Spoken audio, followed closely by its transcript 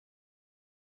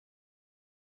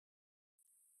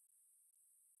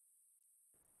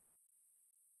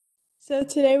So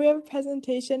today we have a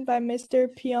presentation by Mr.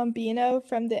 Piombino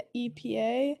from the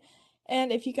EPA.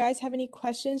 And if you guys have any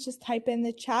questions, just type in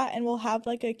the chat and we'll have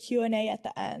like a Q&A at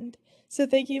the end. So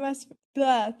thank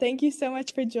you so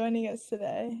much for joining us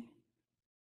today.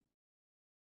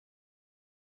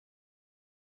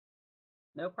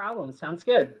 No problem. Sounds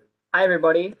good. Hi,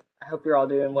 everybody. I hope you're all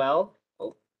doing well.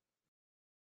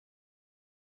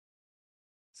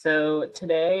 So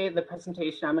today, the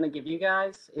presentation I'm going to give you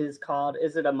guys is called,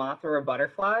 Is It a Moth or a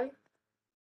Butterfly?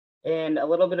 And a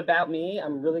little bit about me.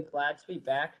 I'm really glad to be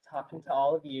back talking to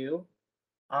all of you.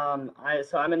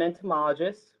 So I'm an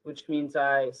entomologist, which means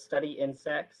I study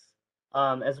insects,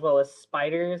 as well as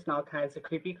spiders and all kinds of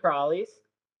creepy crawlies.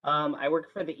 I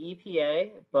work for the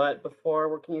EPA, but before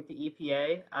working at the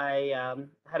EPA, I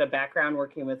had a background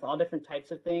working with all different types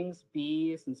of things,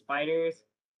 bees and spiders.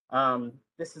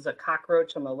 This is a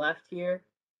cockroach on the left here,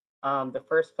 the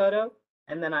first photo.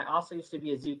 And then I also used to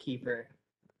be a zookeeper.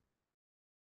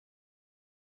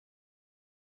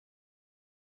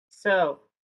 So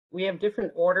we have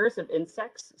different orders of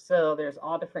insects. So there's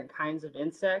all different kinds of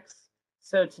insects.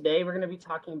 So today we're going to be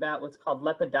talking about what's called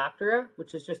Lepidoptera,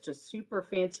 which is just a super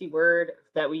fancy word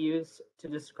that we use to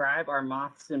describe our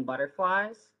moths and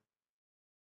butterflies.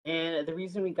 And the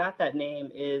reason we got that name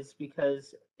is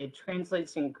because it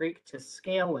translates in Greek to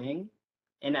scaling.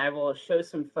 And I will show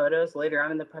some photos later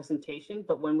on in the presentation.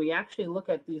 But when we actually look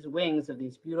at these wings of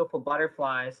these beautiful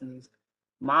butterflies and these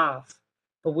moths,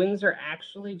 the wings are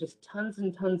actually just tons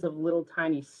and tons of little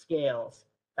tiny scales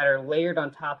that are layered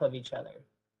on top of each other.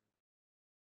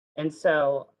 And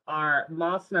so our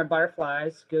moths and our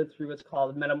butterflies go through what's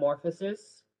called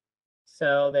metamorphosis.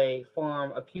 So they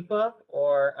form a pupa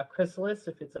or a chrysalis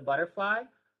if it's a butterfly,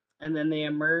 and then they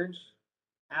emerge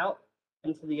out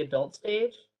into the adult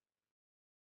stage.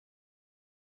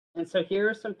 And so here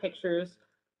are some pictures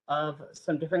of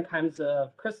some different kinds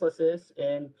of chrysalises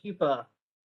and pupa.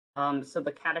 So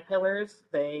the caterpillars,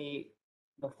 they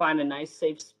will find a nice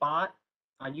safe spot,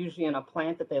 usually in a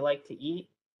plant that they like to eat,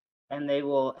 and they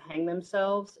will hang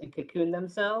themselves and cocoon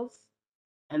themselves.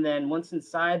 And then once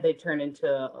inside, they turn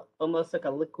into almost like a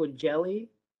liquid jelly.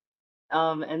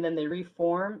 And then they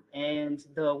reform, and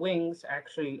the wings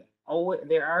actually,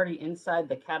 they're already inside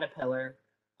the caterpillar.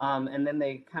 And then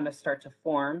they kind of start to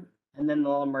form, and then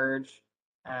they'll emerge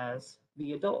as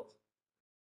the adult.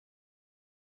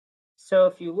 So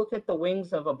if you look at the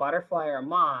wings of a butterfly or a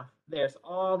moth, there's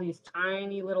all these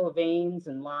tiny little veins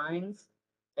and lines.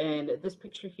 And this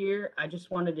picture here, I just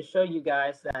wanted to show you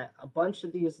guys that a bunch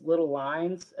of these little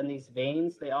lines and these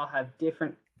veins, they all have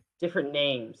different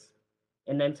names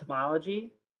in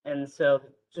entomology. And so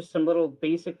just some little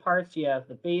basic parts, you have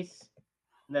the base,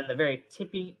 and then the very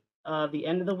tippy of the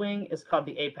end of the wing is called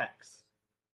the apex.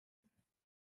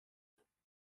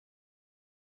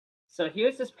 So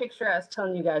here's this picture I was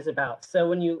telling you guys about.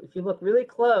 So if you look really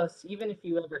close, even if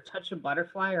you ever touch a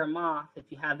butterfly or a moth, if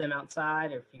you have them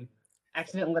outside, or if you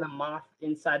accidentally let a moth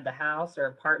inside the house or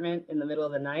apartment in the middle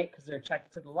of the night because they're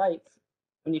attracted to the lights,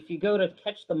 if you go to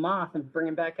catch the moth and bring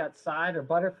it back outside, or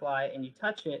butterfly, and you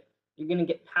touch it, you're going to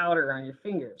get powder on your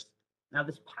fingers. Now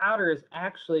this powder is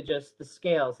actually just the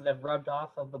scales that have rubbed off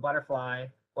of the butterfly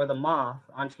or the moth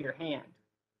onto your hand.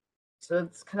 So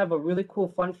it's kind of a really cool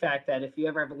fun fact that if you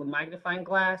ever have a magnifying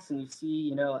glass and you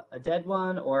see, a dead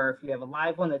one, or if you have a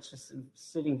live one that's just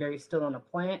sitting very still on a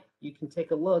plant, you can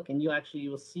take a look and you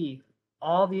will see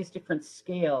all these different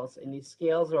scales, and these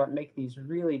scales are what make these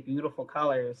really beautiful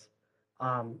colors,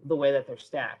 the way that they're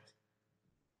stacked.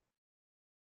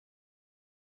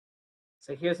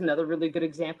 So here's another really good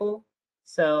example.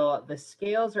 So the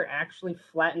scales are actually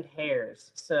flattened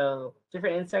hairs. So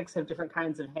different insects have different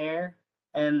kinds of hair,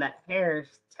 and that hair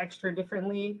is textured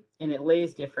differently and it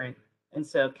lays different. And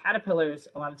so caterpillars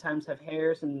a lot of times have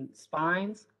hairs and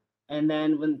spines. And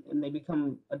then when they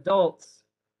become adults,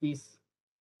 these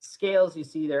scales you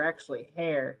see, they're actually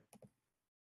hair,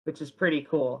 which is pretty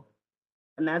cool.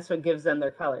 And that's what gives them their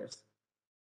colors.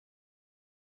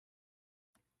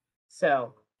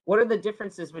 So what are the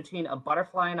differences between a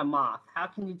butterfly and a moth? How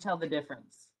can you tell the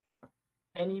difference?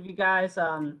 Any of you guys,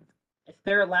 if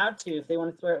they're allowed to, if they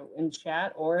want to throw it in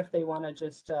chat, or if they want to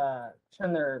just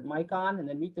turn their mic on and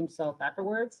then mute themselves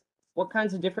afterwards, what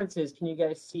kinds of differences can you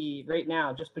guys see right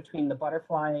now just between the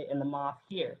butterfly and the moth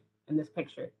here in this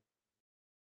picture?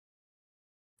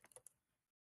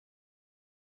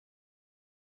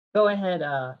 Go ahead,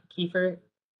 Kiefer.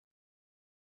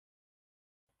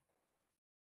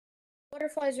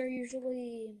 Butterflies are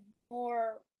usually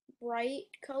more bright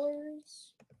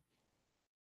colors.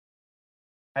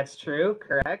 That's true,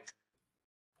 correct.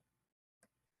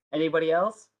 Anybody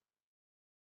else?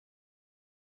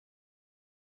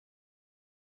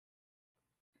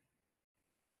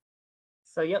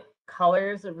 So yep,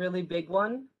 color is a really big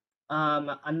one.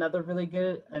 Another really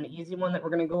good and easy one that we're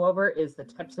going to go over is the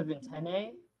types of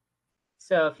antennae.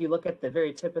 So if you look at the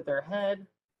very tip of their head,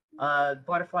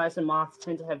 butterflies and moths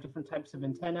tend to have different types of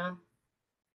antenna.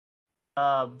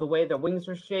 The way their wings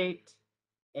are shaped,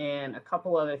 and a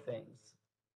couple other things.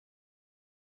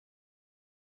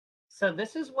 So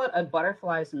this is what a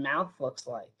butterfly's mouth looks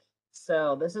like.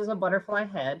 So this is a butterfly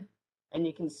head, and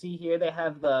you can see here they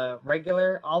have the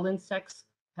regular, all insects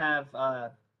have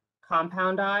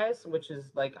compound eyes, which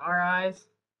is like our eyes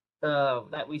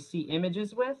that we see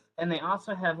images with, and they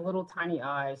also have little tiny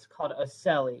eyes called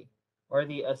ocelli, or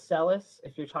the ocellus,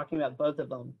 if you're talking about both of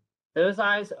them. Those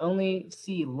eyes only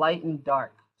see light and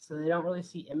dark, so they don't really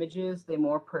see images, they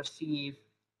more perceive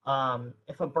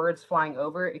if a bird's flying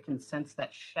over, it can sense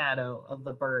that shadow of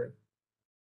the bird.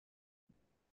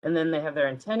 And then they have their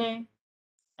antennae,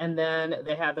 and then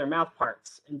they have their mouth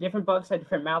parts. And different bugs have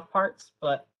different mouth parts,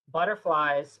 but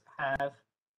butterflies have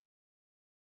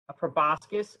a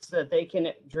proboscis so that they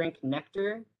can drink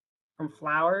nectar from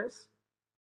flowers.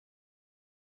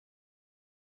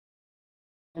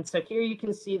 And so here you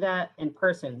can see that in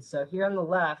person. So here on the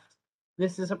left,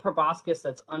 this is a proboscis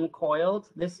that's uncoiled.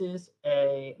 This is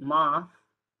a moth.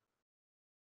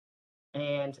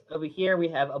 And over here we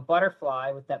have a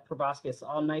butterfly with that proboscis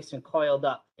all nice and coiled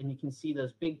up. And you can see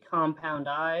those big compound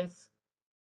eyes.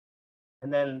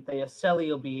 And then the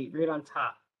ocelli will be right on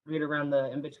top, right around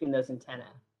in between those antennae.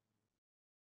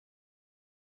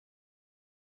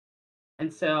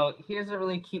 And so here's a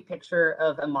really cute picture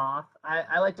of a moth.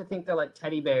 I like to think they're like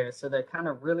teddy bears, so they're kind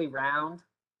of really round.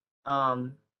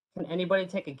 Can anybody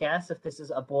take a guess if this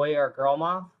is a boy or a girl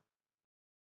moth?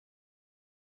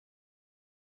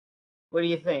 What do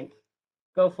you think?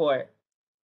 Go for it.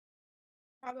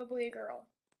 Probably a girl.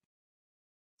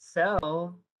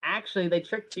 So actually they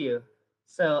tricked you.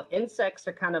 So insects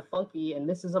are kind of funky, and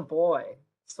this is a boy.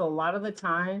 So a lot of the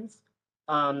times,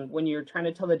 when you're trying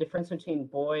to tell the difference between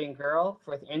boy and girl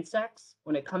for insects,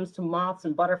 when it comes to moths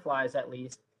and butterflies at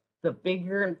least, the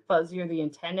bigger and fuzzier the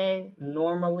antennae,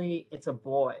 normally it's a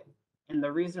boy. And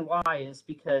the reason why is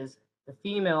because the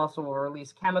females will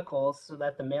release chemicals so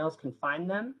that the males can find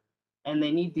them. And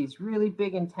they need these really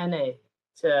big antennae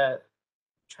to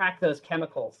track those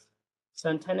chemicals. So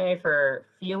antennae for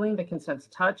feeling, they can sense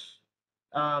touch.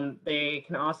 They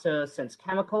can also sense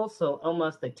chemicals, so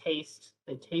almost they taste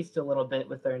a little bit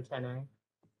with their antennae.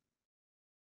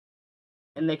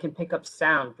 And they can pick up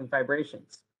sound and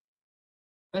vibrations.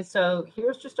 And so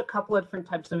here's just a couple of different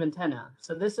types of antenna.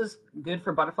 So this is good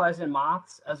for butterflies and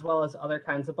moths, as well as other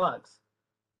kinds of bugs.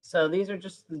 So these are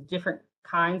just the different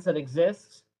kinds that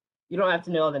exist. You don't have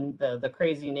to know the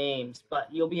crazy names, but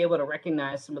you'll be able to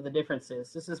recognize some of the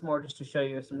differences. This is more just to show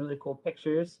you some really cool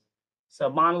pictures. So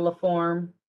moniliform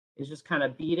is just kind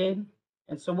of beaded.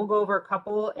 And so we'll go over a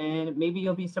couple, and maybe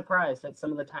you'll be surprised at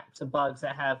some of the types of bugs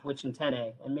that have which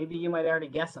antennae, and maybe you might already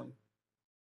guess them.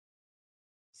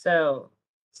 So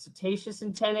cetaceous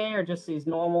antennae are just these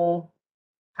normal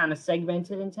kind of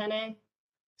segmented antennae.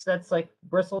 So that's like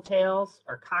bristletails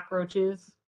or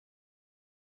cockroaches,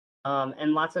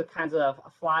 and lots of kinds of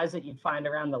flies that you'd find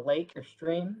around the lake or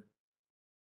stream.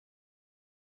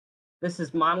 This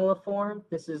is moniliform.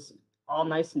 This is all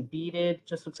nice and beaded,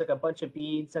 just looks like a bunch of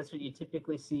beads. That's what you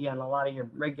typically see on a lot of your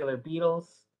regular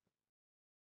beetles.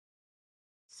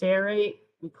 Serrate,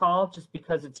 we call just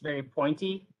because it's very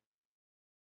pointy.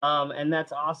 And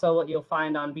that's also what you'll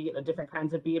find on different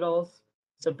kinds of beetles.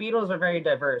 So beetles are very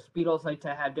diverse. Beetles like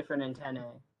to have different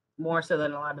antennae, more so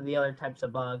than a lot of the other types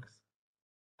of bugs.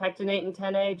 Pectinate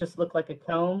antennae just look like a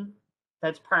comb.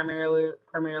 That's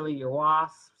primarily your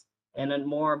wasps and then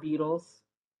more beetles.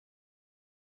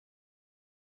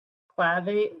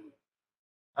 Clavate,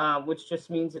 which just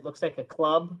means it looks like a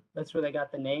club. That's where they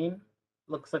got the name.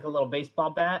 Looks like a little baseball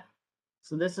bat.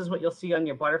 So this is what you'll see on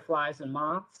your butterflies and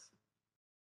moths.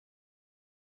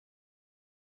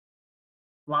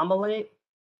 Lamellate.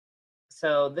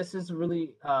 So this is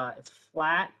really, it's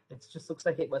flat. It just looks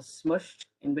like it was smushed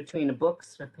in between the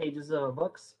books or pages of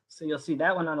books. So you'll see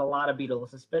that one on a lot of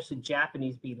beetles, especially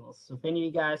Japanese beetles. So if any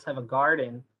of you guys have a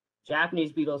garden,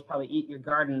 Japanese beetles probably eat your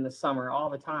garden in the summer all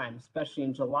the time, especially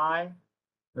in July.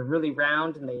 They're really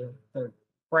round and they're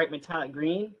bright metallic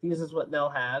green. This is what they'll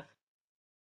have.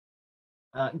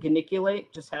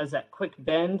 Geniculate just has that quick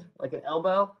bend like an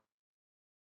elbow.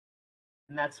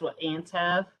 And that's what ants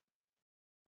have.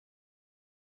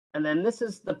 And then this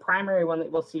is the primary one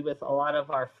that we'll see with a lot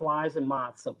of our flies and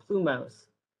moths, so plumose.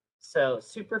 So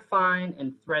super fine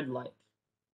and thread-like.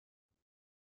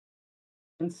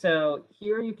 And so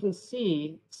here you can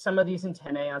see some of these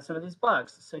antennae on some of these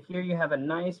bugs. So here you have a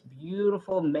nice,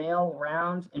 beautiful male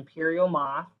round imperial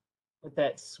moth with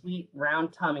that sweet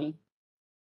round tummy.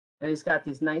 And he's got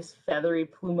these nice feathery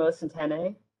plumose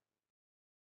antennae.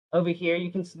 Over here,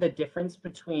 you can see the difference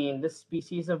between this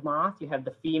species of moth. You have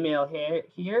the female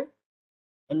here,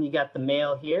 and you got the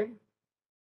male here.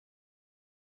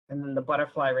 And then the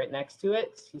butterfly right next to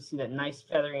it. So you see that nice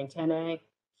feathery antennae.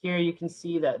 Here you can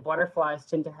see that butterflies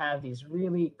tend to have these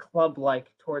really club-like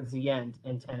towards the end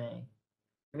antennae.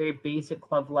 Very basic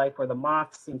club-like, where the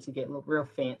moths seem to get real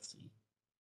fancy.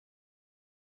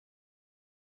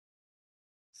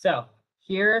 So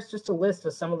here's just a list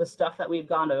of some of the stuff that we've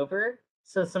gone over.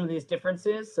 So some of these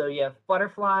differences. So you have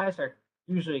butterflies are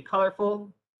usually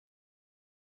colorful.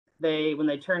 When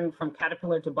they turn from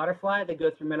caterpillar to butterfly, they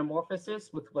go through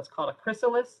metamorphosis with what's called a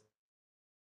chrysalis.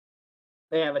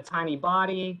 They have a tiny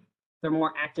body. They're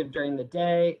more active during the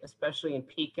day, especially in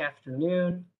peak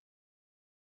afternoon.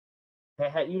 They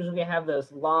usually have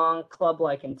those long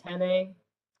club-like antennae.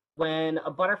 When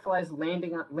a butterfly is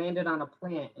landed on a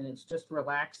plant and it's just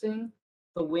relaxing,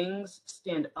 the wings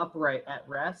stand upright at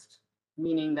rest,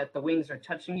 meaning that the wings are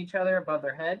touching each other above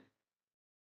their head.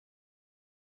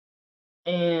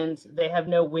 And they have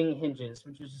no wing hinges,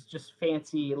 which is just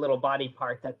fancy little body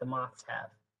part that the moths have.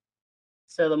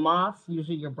 So the moths,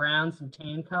 usually your browns and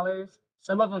tan colors.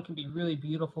 Some of them can be really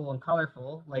beautiful and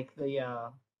colorful, like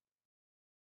the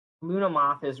Luna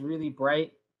moth is really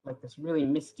bright, like this really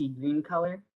misty green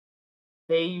color.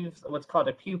 They use what's called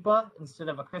a pupa instead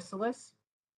of a chrysalis.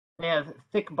 They have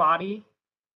thick body.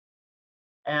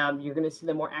 You're going to see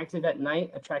them more active at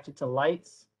night, attracted to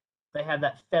lights. They have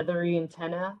that feathery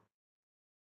antenna.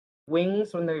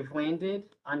 Wings when they've landed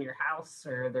on your house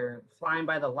or they're flying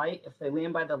by the light. If they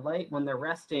land by the light, when they're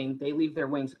resting, they leave their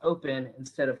wings open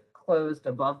instead of closed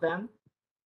above them.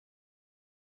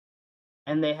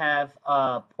 And they have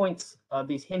points of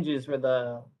these hinges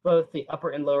where both the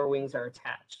upper and lower wings are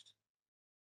attached.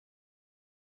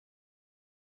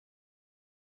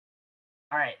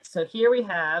 All right, so here we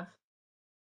have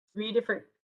 3 different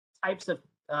types of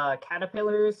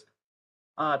caterpillars,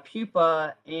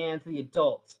 pupa, and the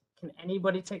adult. Can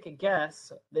anybody take a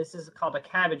guess? This is called a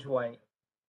cabbage white.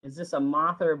 Is this a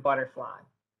moth or a butterfly?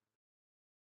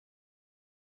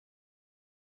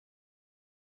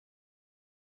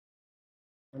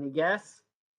 Any guess?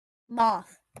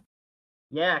 Moth.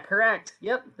 Yeah, correct.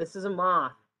 Yep, this is a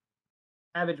moth.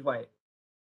 Cabbage white.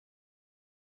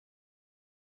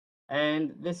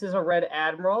 And this is a red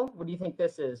admiral. What do you think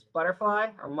this is? Butterfly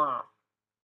or moth?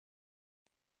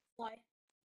 Fly.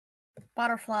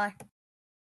 Butterfly.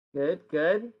 Good,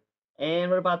 good.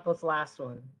 And what about this last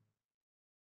one?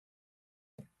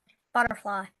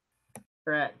 Butterfly.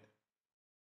 Correct.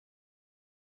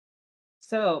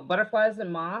 So butterflies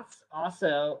and moths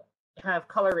also have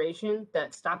coloration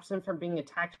that stops them from being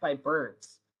attacked by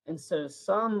birds. And so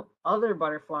some other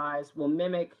butterflies will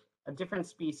mimic a different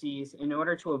species in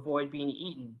order to avoid being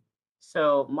eaten.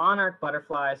 So monarch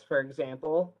butterflies, for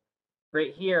example,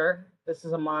 right here, this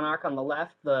is a monarch on the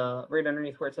left, right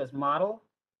underneath where it says model.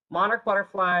 Monarch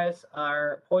butterflies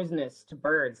are poisonous to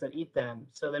birds that eat them.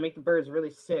 So they make the birds really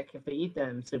sick if they eat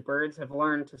them. So birds have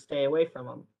learned to stay away from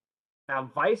them. Now,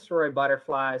 viceroy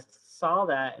butterflies saw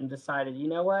that and decided, you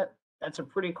know what? That's a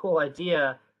pretty cool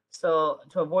idea. So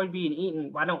to avoid being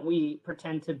eaten, why don't we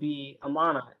pretend to be a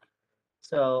monarch?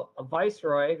 So a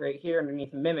viceroy right here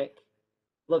underneath mimic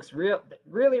looks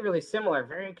really similar,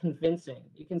 very convincing.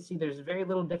 You can see there's very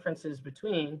little differences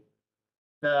between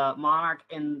the monarch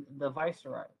and the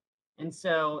viceroy. And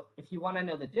so if you want to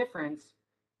know the difference,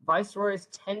 viceroys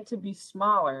tend to be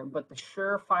smaller, but the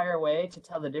surefire way to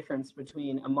tell the difference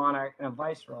between a monarch and a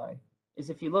viceroy is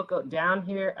if you look down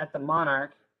here at the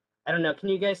monarch. I don't know, can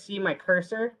you guys see my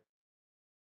cursor?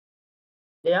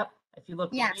 Yep. If you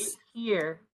look Yes. right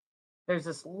here, there's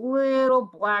this little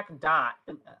black dot.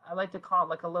 I like to call it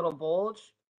like a little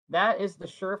bulge. That is the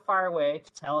surefire way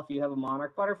to tell if you have a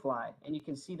monarch butterfly. And you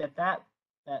can see that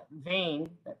vein,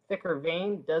 that thicker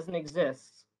vein, doesn't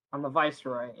exist on the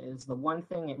viceroy. It is the one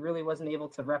thing it really wasn't able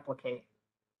to replicate.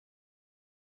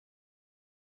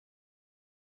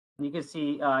 And you can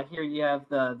see here you have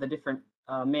the different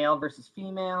male versus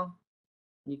female.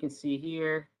 You can see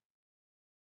here,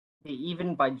 they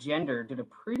even by gender did a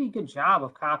pretty good job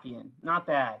of copying. Not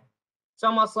bad. It's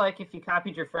almost like if you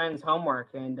copied your friend's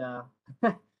homework, and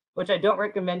which I don't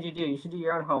recommend you do. You should do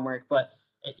your own homework, but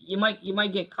you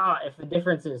might get caught if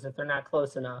they're not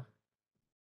close enough.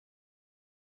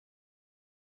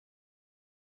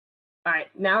 All right,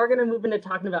 now we're going to move into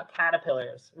talking about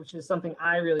caterpillars, which is something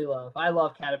I really love. I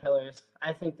love caterpillars.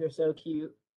 I think they're so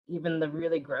cute, even the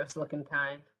really gross looking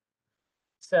kind.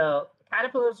 So,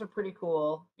 caterpillars are pretty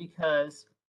cool because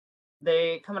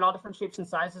they come in all different shapes and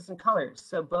sizes and colors.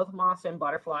 So, both moths and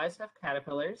butterflies have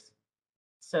caterpillars.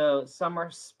 So, some are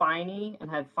spiny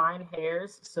and have fine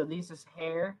hairs. So, these is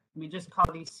hair. We just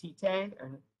call these setae,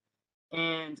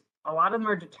 and a lot of them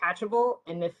are detachable.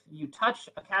 And if you touch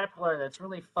a caterpillar that's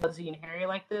really fuzzy and hairy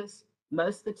like this,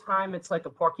 most of the time it's like a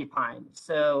porcupine.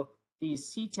 So these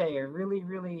setae are really,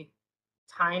 really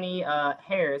tiny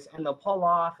hairs, and they'll pull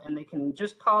off, and they can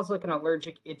just cause like an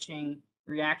allergic itching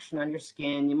reaction on your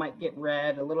skin. You might get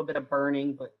red, a little bit of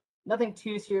burning, but nothing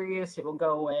too serious. It will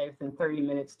go away within 30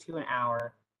 minutes to an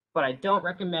hour. But I don't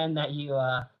recommend that you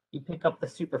pick up the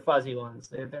super fuzzy ones.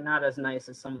 They're not as nice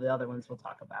as some of the other ones we'll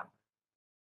talk about.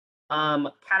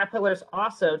 Caterpillars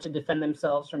also, to defend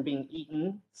themselves from being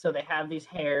eaten, so they have these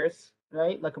hairs,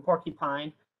 right, like a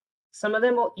porcupine. Some of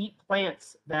them will eat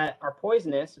plants that are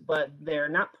poisonous, but they're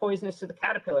not poisonous to the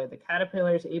caterpillar. The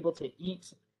caterpillar is able to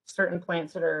eat certain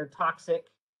plants that are toxic,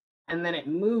 and then it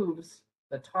moves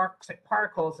the toxic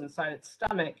particles inside its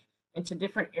stomach into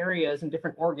different areas and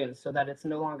different organs so that it's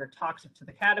no longer toxic to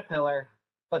the caterpillar,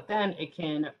 but then it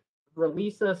can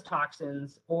release those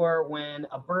toxins, or when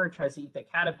a bird tries to eat the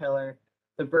caterpillar,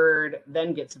 the bird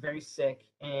then gets very sick,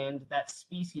 and that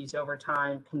species over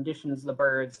time conditions the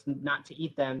birds not to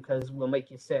eat them because we'll make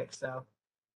you sick. So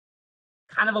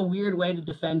kind of a weird way to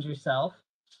defend yourself.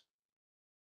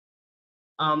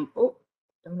 Oh,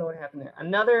 don't know what happened there.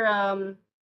 Another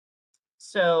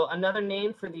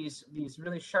name for these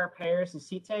really sharp hairs, the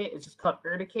setae, is just called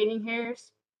urticating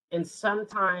hairs. And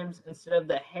sometimes, instead of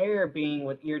the hair being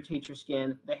what irritates your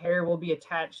skin, the hair will be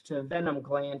attached to a venom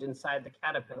gland inside the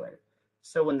caterpillar.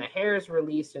 So when the hair is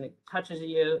released and it touches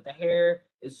you, the hair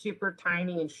is super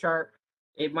tiny and sharp.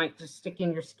 It might just stick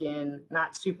in your skin,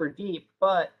 not super deep,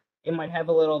 but it might have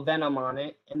a little venom on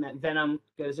it, and that venom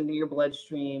goes into your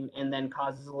bloodstream and then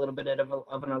causes a little bit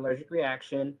of an allergic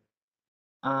reaction.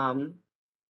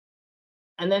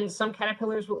 And then some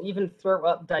caterpillars will even throw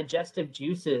up digestive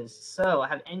juices. So,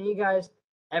 have any of you guys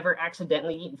ever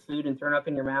accidentally eaten food and thrown up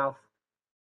in your mouth?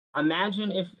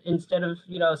 Imagine if instead of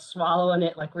swallowing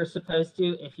it like we're supposed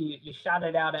to, if you shot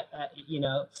it out at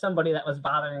somebody that was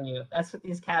bothering you. That's what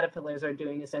these caterpillars are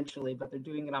doing essentially, but they're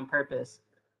doing it on purpose.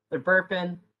 They're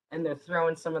burping, and they're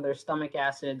throwing some of their stomach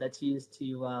acid that's used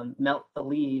to melt the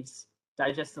leaves,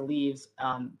 digest the leaves,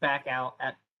 back out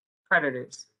at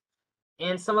predators.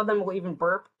 And some of them will even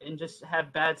burp and just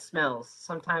have bad smells.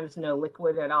 Sometimes no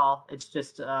liquid at all. It's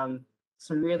just some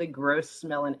really gross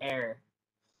smelling air.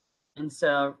 And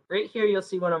so right here, you'll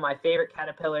see one of my favorite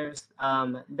caterpillars.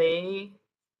 They,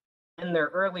 in their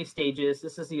early stages,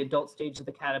 this is the adult stage of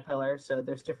the caterpillar, so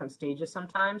there's different stages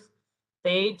sometimes.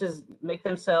 They just make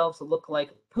themselves look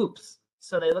like poops.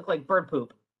 So they look like bird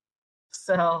poop.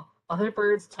 So other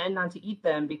birds tend not to eat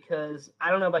them because,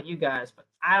 I don't know about you guys, but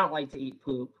I don't like to eat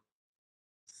poop.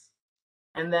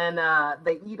 And then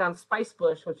they eat on spice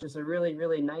bush, which is a really,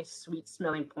 really nice,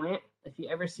 sweet-smelling plant. If you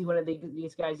ever see one of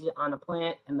these guys on a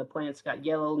plant and the plant's got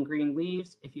yellow and green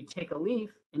leaves, if you take a leaf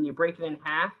and you break it in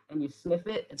half and you sniff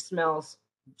it, it smells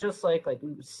just like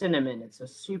cinnamon. It's a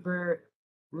super,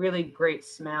 really great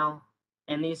smell.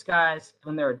 And these guys,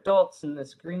 when they're adults in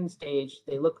this green stage,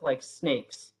 they look like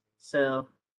snakes. So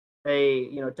they,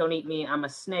 don't eat me, I'm a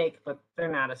snake, but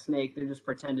they're not a snake. They're just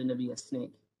pretending to be a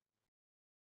snake.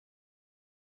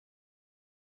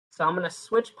 So I'm going to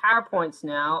switch PowerPoints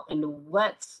now, and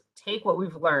let's take what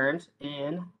we've learned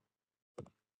and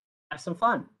have some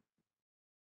fun.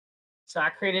 So I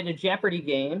created a Jeopardy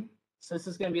game. So this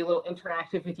is going to be a little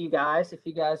interactive with you guys. If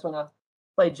you guys want to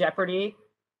play Jeopardy,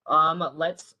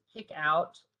 let's pick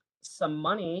out some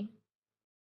money,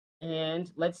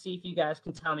 and let's see if you guys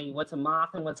can tell me what's a moth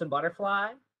and what's a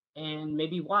butterfly, and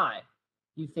maybe why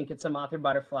you think it's a moth or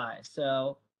butterfly.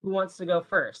 So who wants to go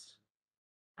first?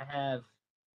 I have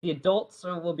the adults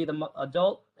will be the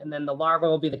adult, and then the larvae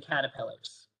will be the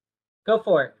caterpillars. Go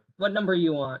for it. What number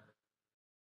you want?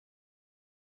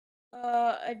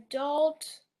 Adult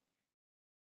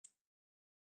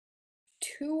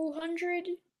 200.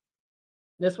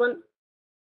 This one?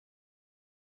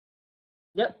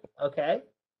 Yep. Okay.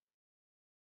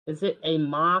 Is it a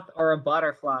moth or a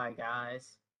butterfly,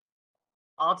 guys?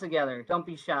 All together. Don't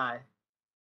be shy.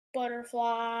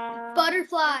 Butterfly.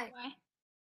 Butterfly.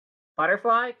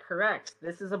 Butterfly? Correct.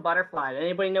 This is a butterfly.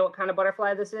 Anybody know what kind of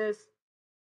butterfly this is?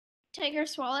 Tiger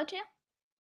swallowtail.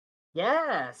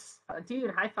 Yes.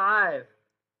 Dude, high five.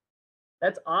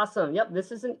 That's awesome. Yep,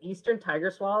 this is an eastern tiger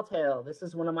swallowtail. This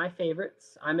is one of my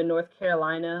favorites. I'm in North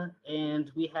Carolina,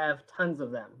 and we have tons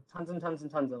of them. Tons and tons and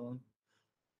tons of them.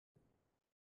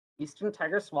 Eastern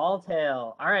tiger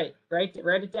swallowtail. All right, write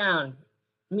it down.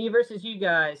 Me versus you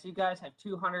guys. You guys have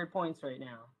 200 points right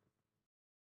now.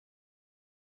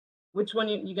 Which one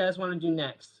you guys want to do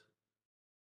next?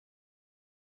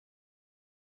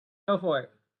 Go for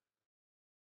it.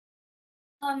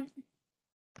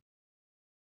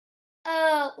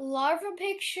 Larva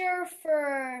picture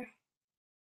for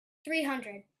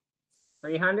 300.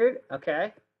 300?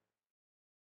 Okay.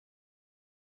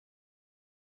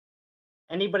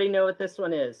 Anybody know what this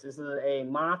one is? Is it a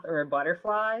moth or a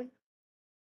butterfly?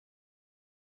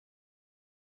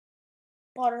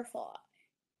 Butterfly.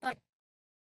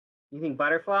 You think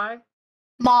butterfly?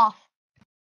 Moth.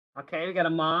 Okay, we got a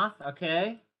moth.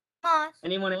 Okay. Moth.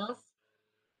 Anyone else?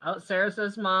 Oh, Sarah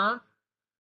says moth.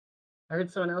 I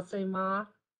heard someone else say moth.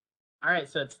 All right,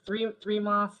 so it's three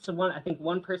moths to one. I think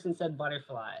one person said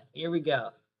butterfly. Here we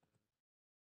go.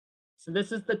 So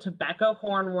this is the tobacco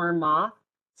hornworm moth.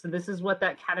 So this is what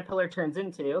that caterpillar turns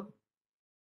into.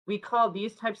 We call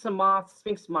these types of moths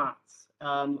sphinx moths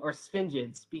or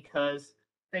sphingids because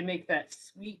they make that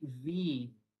sweet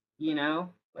V, you know,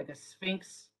 like a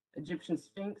sphinx, Egyptian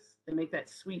sphinx. They make that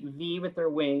sweet V with their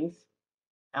wings.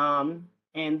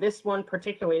 And this one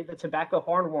particularly, the tobacco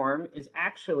hornworm, is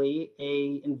actually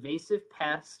a invasive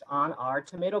pest on our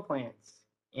tomato plants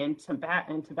and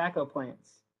tobacco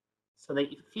plants. So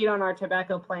they feed on our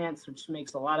tobacco plants, which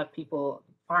makes a lot of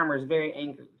farmers very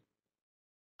angry.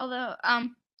 Although, I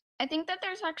think that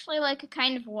there's actually like a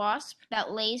kind of wasp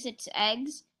that lays its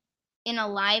eggs in a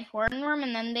live hornworm,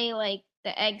 and then the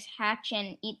eggs hatch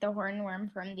and eat the hornworm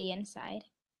from the inside.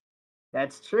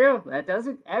 That's true. That does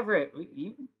it, Everett.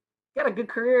 You got a good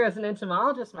career as an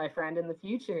entomologist, my friend, in the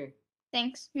future.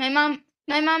 Thanks. My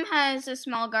mom has a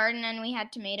small garden, and we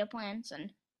had tomato plants and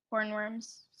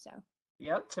hornworms. So.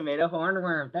 Yep, tomato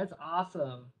hornworm. That's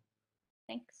awesome.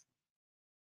 Thanks.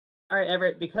 All right,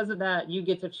 Everett. Because of that, you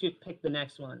get to pick the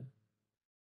next one.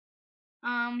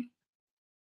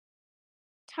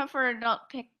 Tougher adult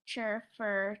picture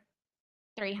for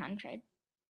 300.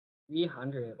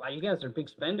 300. Wow, you guys are big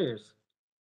spenders.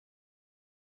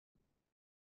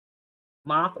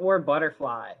 Moth or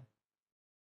butterfly?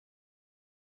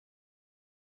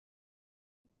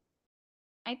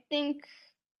 I think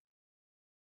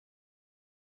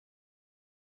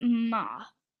moth.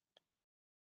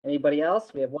 Anybody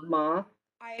else? We have one moth.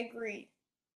 I agree.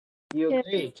 You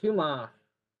agree? Two moth.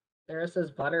 Sarah says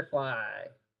butterfly.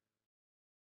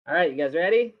 All right, you guys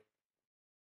ready?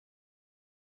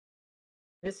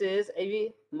 This is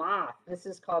a moth. This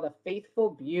is called a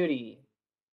faithful beauty.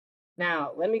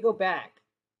 Now, let me go back.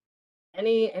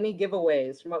 Any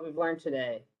giveaways from what we've learned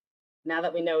today? Now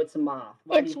that we know it's a moth.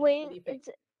 Its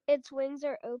wings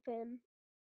are open.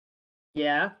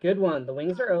 Yeah, good one. The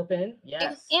wings are open.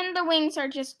 Yes. And the wings are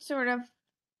just sort of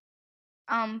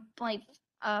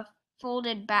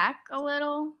folded back a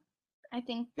little. I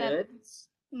think that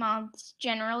moths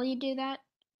generally do that.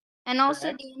 And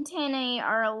also the antennae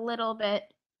are a little bit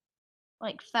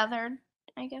like feathered,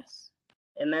 I guess.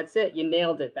 And that's it. You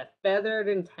nailed it. That feathered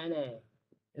antennae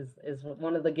is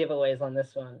one of the giveaways on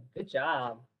this one. Good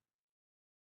job.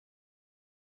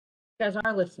 You guys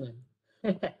are listening.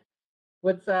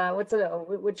 Which one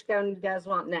do you guys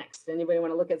want next? Anybody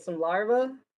want to look at some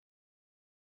larvae?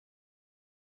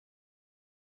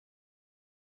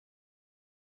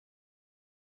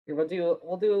 Here, we'll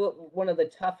do one of the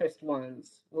toughest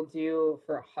ones. We'll do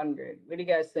for 100. What do you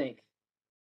guys think?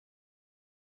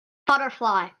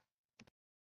 Butterfly.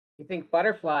 You think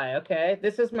butterfly? Okay.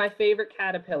 This is my favorite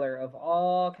caterpillar of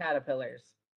all caterpillars.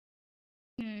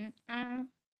 Moth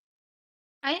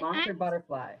or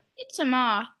butterfly? It's a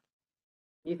moth.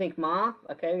 You think moth?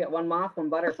 Okay, we got one moth, one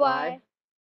butterfly.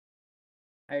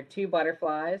 All right, two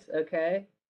butterflies. Okay.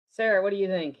 Sarah, what do you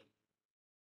think?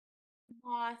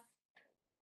 Moth.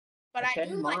 But Okay, I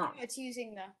do like moth. how it's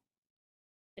using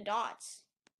the dots.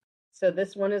 So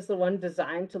this one is the one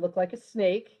designed to look like a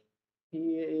snake.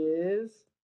 He is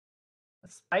a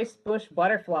spice bush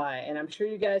butterfly, and I'm sure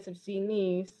you guys have seen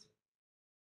these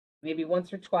maybe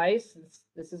once or twice.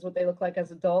 This is what they look like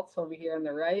as adults over here on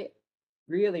the right.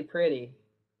 Really pretty.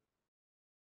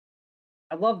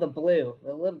 I love the blue.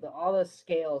 All those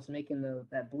scales making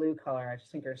that blue color. I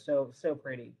just think are so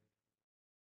pretty.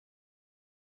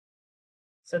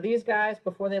 So these guys,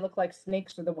 before they look like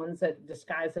snakes, are the ones that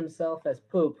disguise themselves as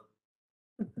poop.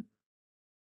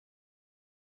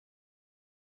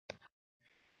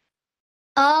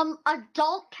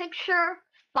 Adult picture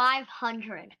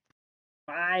 500.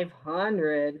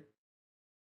 500.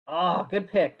 Oh, good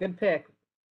pick. Good pick.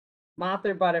 Moth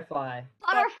or butterfly?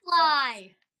 Butterfly.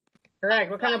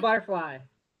 Correct. What kind of butterfly?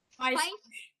 Spice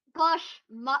bush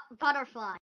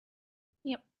butterfly.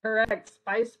 Correct.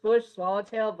 Spice bush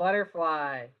swallowtail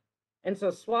butterfly. And so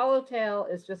swallowtail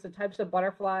is just the types of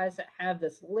butterflies that have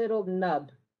this little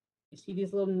nub. You see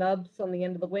these little nubs on the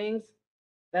end of the wings?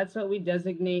 That's what we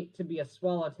designate to be a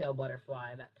swallowtail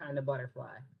butterfly, that kind of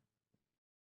butterfly.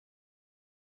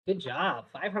 Good job.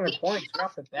 500 points right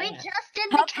off the We bat. just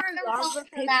did the caterpillar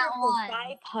for that one.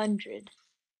 500.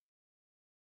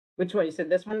 Which one? You said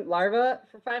this one, larva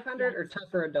for 500 or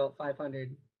tougher adult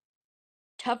 500?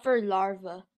 Tougher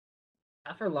larva.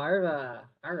 Tougher larva.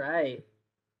 All right.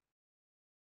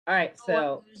 All right,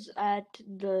 so I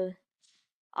was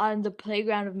on the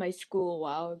playground of my school a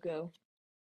while ago.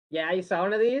 yeah, you saw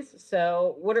one of these.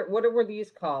 So what were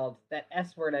these called? That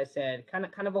S word I said, kind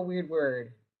of a weird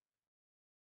word.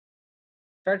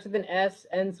 Starts with an S,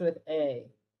 ends with A.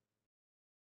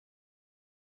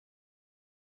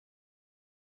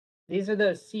 These are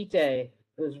those setae,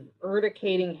 those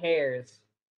urticating hairs.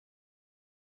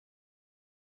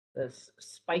 Those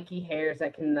spiky hairs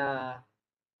that can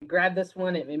grab this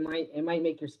one, it might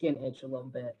make your skin itch a little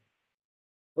bit.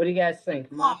 What do you guys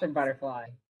think? Moth or butterfly?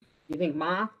 You think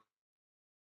moth?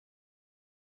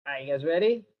 All right, you guys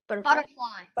ready? Butterfly.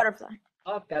 Butterfly.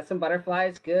 Oh, got some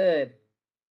butterflies. Good.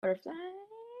 Butterfly.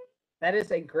 That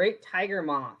is a great tiger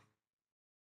moth.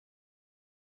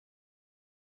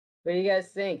 What do you guys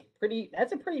think?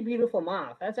 That's a pretty beautiful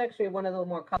moth. That's actually one of the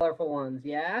more colorful ones,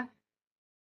 yeah?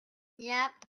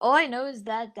 Yep. All I know is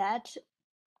that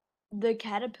the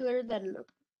caterpillar the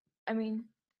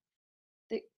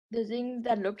thing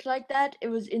that looked like that, it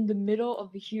was in the middle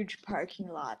of a huge parking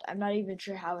lot. I'm not even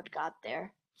sure how it got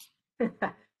there.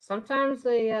 Sometimes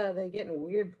they get in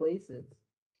weird places.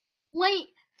 Wait,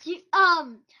 have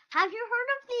you heard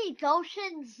of the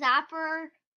Goshen Zapper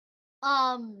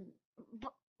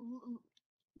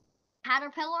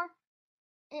caterpillar?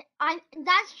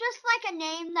 That's just like a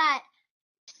name that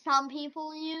some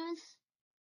people use.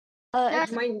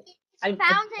 It's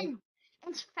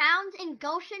It's found in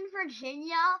Goshen,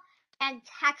 Virginia and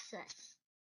Texas.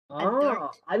 Oh,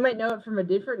 I might know it from a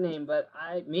different name, but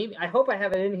I hope I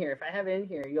have it in here. If I have it in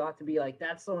here, you'll have to be like,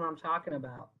 that's the one I'm talking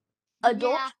about.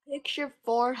 Adult Yeah. picture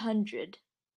 400.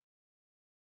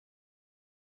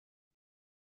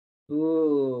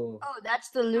 Ooh. Oh, that's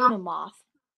the Luna moth.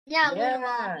 Yeah, Yeah.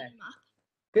 Luna.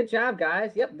 Good job,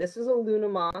 guys. Yep, this is a Luna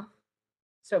moth.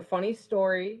 So funny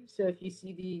story. So if you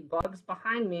see the bugs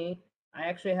behind me, I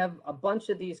actually have a bunch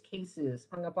of these cases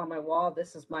hung up on my wall.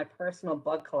 This is my personal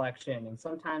bug collection, and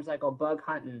sometimes I go bug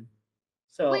hunting.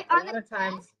 So Wait, a are lot they of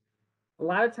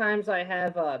times I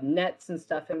have nets and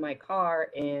stuff in my car.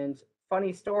 And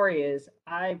funny story is,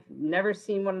 I've never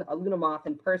seen a Luna moth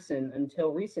in person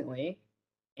until recently,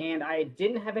 and I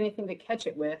didn't have anything to catch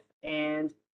it with.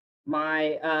 And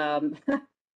my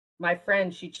my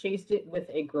friend, she chased it with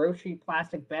a grocery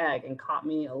plastic bag and caught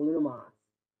me a Luna moth.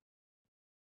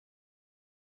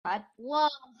 What?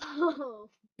 Whoa.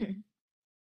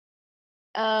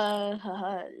 I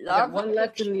got Larva one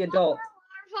left in the adult.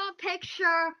 Larva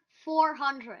picture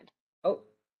 400. Oh,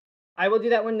 I will do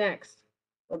that one next.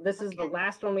 Well, this is the Okay.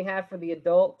 last one we have for the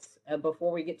adults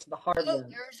before we get to the hard Oh, ones.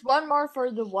 there's one more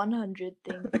for the 100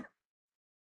 thing.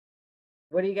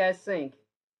 What do you guys think?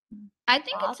 I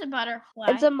think Moth? it's a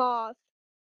butterfly. It's a moth.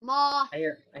 Moth. I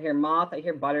hear moth. I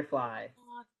hear butterfly.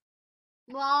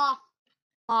 Moth.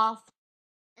 Moth.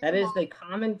 That is the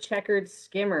common checkered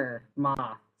skimmer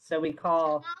moth. So we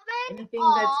call anything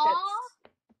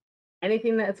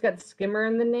that's got skimmer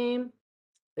in the name.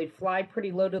 They fly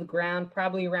pretty low to the ground,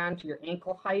 probably around to your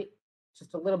ankle height,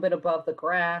 just a little bit above the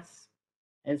grass.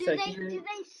 And Do so they skim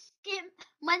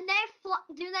when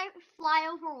do they fly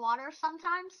over water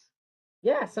sometimes?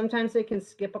 yeah, sometimes they can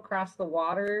skip across the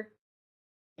water.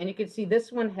 And you can see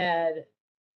this one had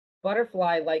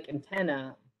butterfly-like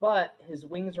antenna, but his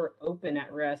wings were open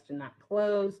at rest and not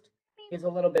closed. He's a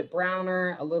little bit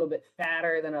browner, a little bit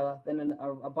fatter than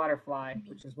a butterfly,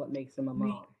 which is what makes him a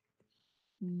moth.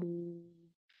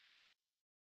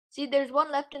 See, there's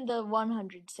one left in the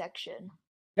 100 section.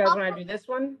 You guys want to do this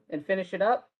one and finish it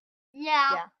up?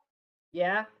 Yeah. Yeah.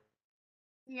 Yeah?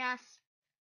 Yes.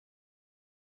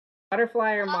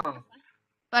 Butterfly or moth?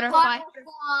 Butterfly.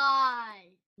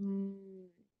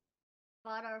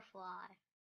 Butterfly.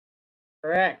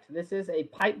 Correct. This is a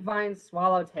pipevine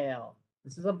swallowtail.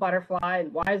 This is a butterfly.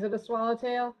 And why is it a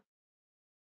swallowtail?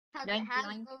 Because Yoink, it has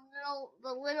yoink.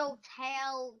 the little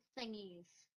tail thingies.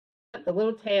 The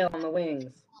little tail on the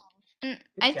wings. And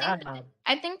Good job.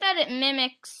 I think that it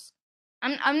mimics.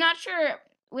 I'm not sure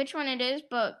which one it is,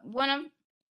 but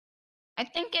I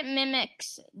think it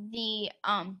mimics the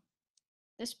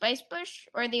spice bush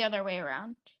or the other way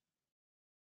around.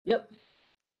 Yep.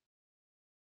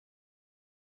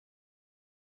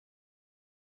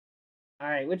 All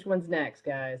right, which one's next,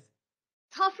 guys?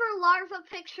 Tougher larva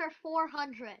picture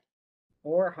 400.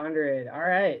 400. All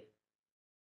right.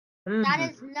 That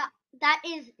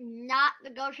is not the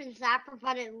Goshen Zapper,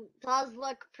 but it does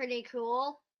look pretty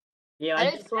cool. You That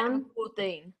like is this kind of one? a cool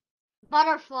thing.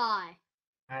 Butterfly.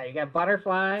 All right, you got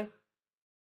butterfly.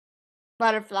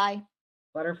 Butterfly.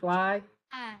 Butterfly.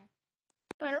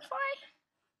 Butterfly?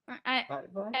 I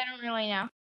Butterfly. don't really know.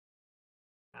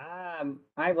 All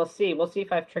right, we'll see. We'll see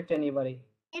if I've tricked anybody.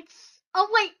 Oh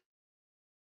wait.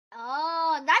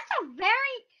 Oh, that's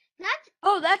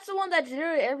Oh, that's the one that's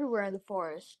literally everywhere in the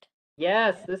forest.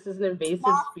 Yes, this is an invasive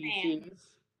species.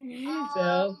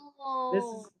 So this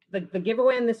oh, is the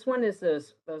giveaway on this one is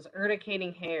those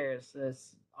urticating hairs.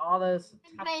 All those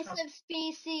invasive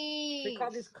species. We call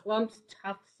these clumps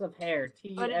tufts of hair.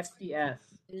 TUFTS.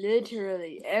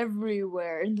 Literally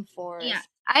everywhere in the forest. Yeah,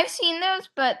 I've seen those,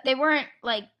 but they weren't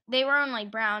like they were only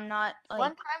brown, not like.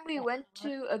 One time we went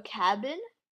to a cabin,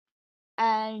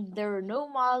 and there were no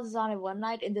moths on it one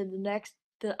night, and then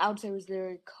the outside was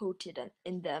literally coated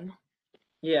in them.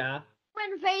 Yeah.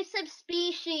 Invasive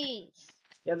species.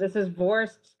 Yeah, this is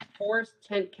forest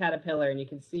tent caterpillar, and you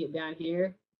can see it down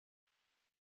here.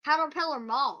 Caterpillar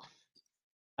moth.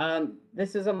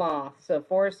 This is a moth. So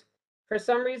for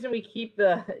some reason we keep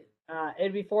the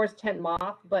it'd be forest tent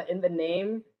moth, but in the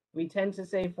name we tend to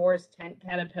say forest tent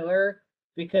caterpillar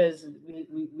because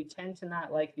we tend to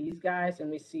not like these guys, and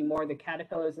we see more of the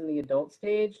caterpillars in the adult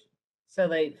stage. So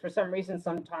they, for some reason,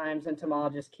 sometimes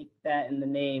entomologists keep that in the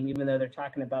name, even though they're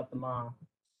talking about the moth.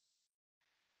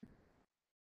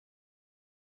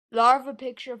 Larva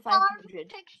picture 500. Larva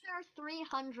picture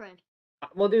 300.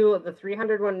 We'll do the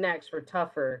 300 one next for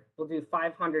tougher. We'll do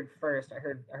 500 first. I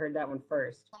heard that one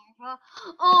first.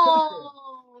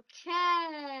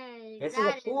 Okay. This is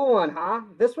a cool one, huh?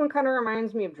 This one kind of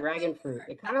reminds me of dragon fruit.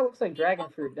 It kind of looks like dragon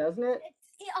fruit, doesn't it?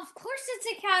 Of course it's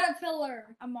a caterpillar.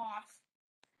 A moth.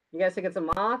 You guys think it's a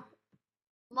moth?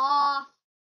 Moth.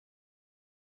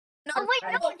 No, Oh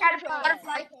wait, no, caterpillar.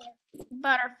 butterfly.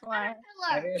 Butterfly.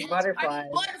 That is butterfly.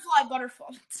 Butterfly.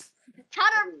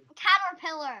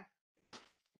 Caterpillar.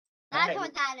 That's Alright.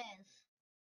 what that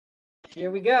is.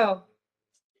 Here we go.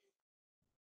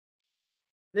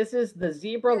 This is the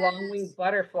zebra long-winged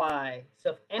butterfly. So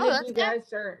if any of you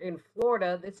guys are in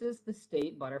Florida, this is the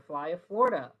state butterfly of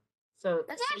Florida. So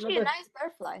That's actually a nice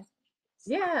butterfly.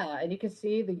 Yeah, and you can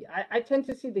see I tend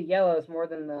to see the yellows more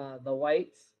than the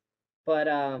whites, but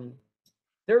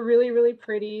they're really, really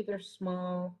pretty. They're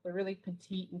small. They're really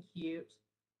petite and cute.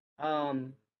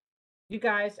 You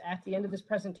guys, at the end of this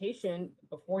presentation,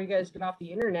 before you guys get off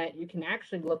the internet, you can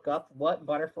actually look up what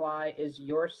butterfly is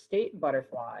your state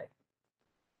butterfly.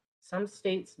 Some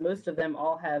states, most of them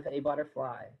all have a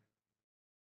butterfly.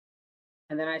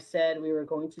 And then I said we were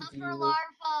going to do Tougher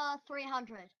larva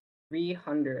 300.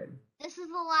 300. This is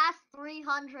the last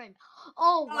 300.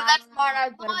 Oh, wow. That's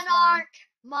monarch butterfly.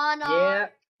 Monarch. Yeah,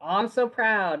 I'm so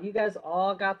proud. You guys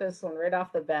all got this one right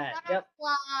off the bat. Yep.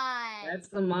 Butterfly. That's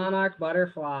the monarch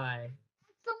butterfly.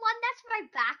 It's the one that's my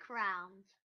background.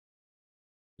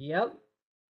 Yep.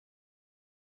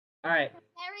 All right.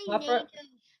 Very Tougher- native.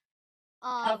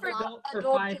 Tougher larva. for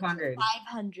Adult 500.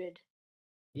 500.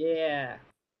 Yeah.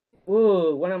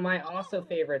 Ooh, one of my also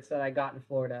favorites that I got in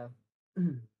Florida.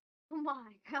 Oh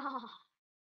my god.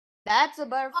 That's a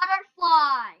butterfly.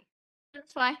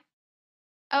 Butterfly.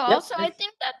 Oh, Yep, also, I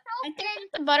think that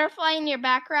the butterfly in your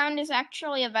background is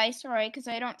actually a viceroy because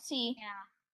I don't see.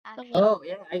 Yeah. The Actually. Oh,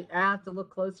 yeah. I have to look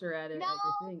closer at it. No,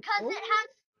 I think. because Oh, it has.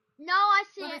 No, I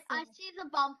see it. I Butterfly. see the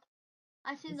bump.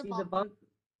 I see you the see bump. the bump?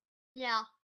 Yeah.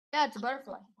 Yeah, it's a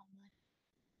butterfly.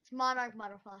 It's monarch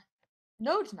butterfly.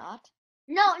 No, it's not.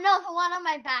 No, the one on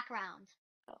my background.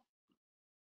 Oh.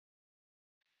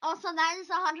 Also, that is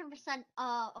 100%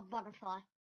 a butterfly.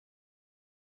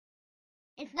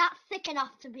 It's not thick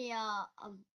enough to be a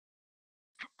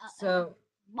So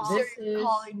moth. this is.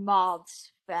 Calling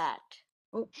moths fat.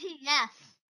 Yes.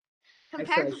 Actually,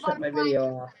 Compared I to shut my butterfly.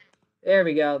 video off. There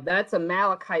we go. That's a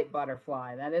malachite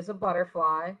butterfly. That is a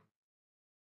butterfly.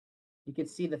 You can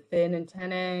see the thin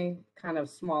antennae, kind of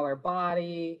smaller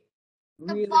body,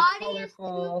 The really body is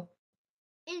colorful.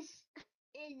 is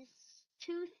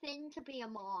too thin to be a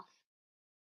moth.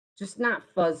 Just not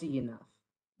fuzzy enough.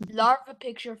 Larva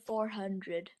picture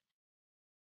 400.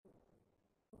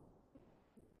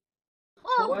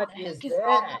 Oh, What the is heck is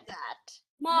wrong that? with that?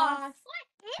 Moth.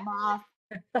 what? Moth.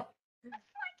 It's like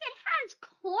it has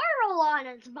coral on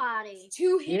its body.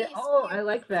 Two Yeah. hideous. Oh, I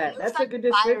like that. looks That's a like good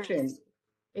a description. virus.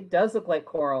 It does look like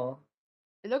coral.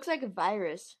 It looks like a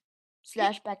virus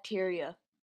slash bacteria.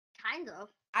 Kind of.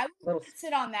 I would Little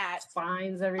sit on that.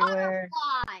 spines everywhere.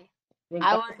 Butterfly. You think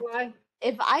I would- butterfly?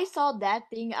 If I saw that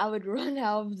thing, I would run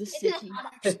out of the It's city.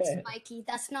 not actually spiky.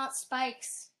 That's not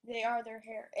spikes. They are their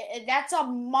hair. That's a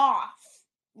moth.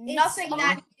 Nothing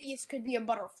that hideous could be a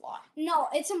butterfly. No,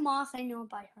 it's a moth. I know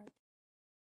by heart.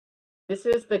 This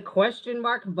is the question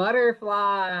mark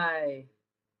butterfly.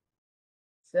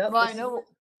 So Well, I this is- know.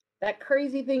 that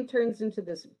crazy thing turns into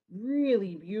this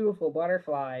really beautiful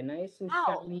butterfly, nice and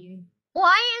Ow. shiny.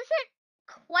 Why is it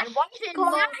why is it question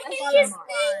called mark a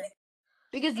butterfly?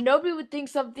 Because nobody would think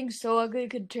something so ugly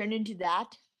could turn into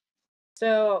that.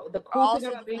 So the cool thing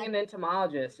Also about the being an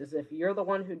entomologist is if you're the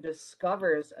one who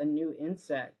discovers a new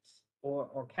insect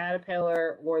or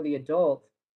caterpillar or the adult,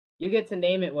 you get to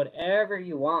name it whatever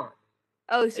you want.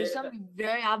 Oh, so Yeah. somebody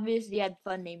very obviously had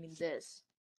fun naming this.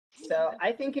 So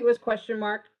I think it was question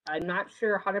mark. I'm not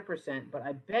sure 100%, but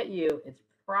I bet you it's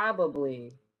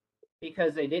probably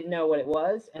because they didn't know what it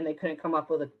was and they couldn't come up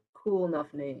with a cool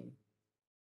enough name.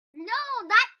 No,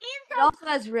 that It is a. also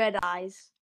has red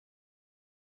eyes.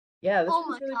 Yeah, this Oh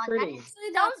one's my really god, pretty.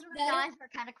 those red eyes are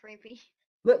kind of creepy.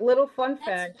 Little fun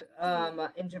That's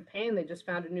fact, in Japan they just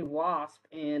found a new wasp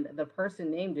and the person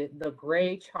named it the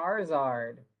Gray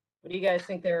Charizard. What do you guys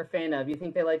think they were a fan of? You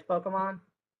think they liked Pokemon?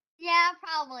 Yeah,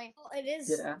 probably. Well, it is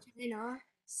Yeah. China,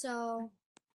 so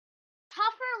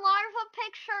Tougher larva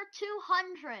picture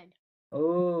 200.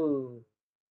 Oh,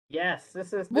 yes,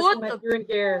 this What one I the- threw in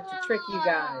here to trick you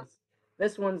guys.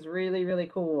 This one's really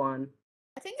cool one.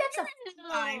 I think that's a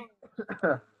fly.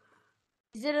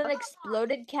 Is it an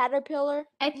exploded caterpillar?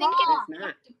 I think Moth. It's it's not.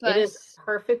 octopus. It is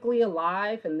perfectly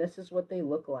alive, and this is what they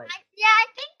look like. I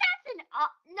think that's an.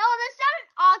 No, that's not an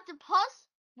octopus.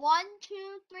 1,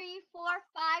 2, 3, 4,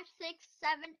 5, 6,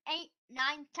 7, 8,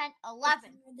 9, 10,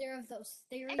 11. there of those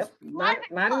theories. Yep, not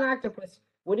an octopus.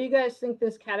 What do you guys think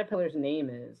this caterpillar's name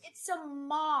is? It's a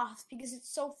moth because it's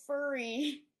so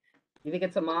furry. You think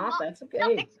it's a moth? That's no,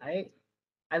 okay.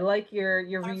 I like your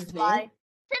Butterfly. reasoning.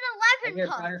 It's I an hear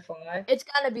 11 puss. butterfly. It's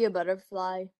gotta be a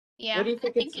butterfly. Yeah. What do you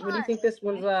think I think what do you think this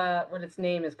one's what its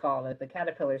name is called at the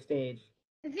caterpillar stage?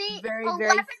 The Very, 11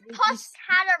 very puss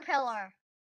freaky. caterpillar.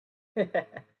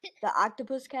 The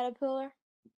octopus caterpillar?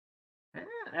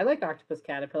 I like octopus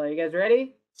caterpillar. You guys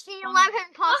ready? The 11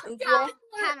 puss Which one?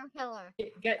 caterpillar.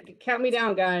 Count me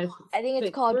down, guys. I think it's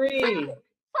Say called 3, 4,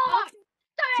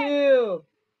 2,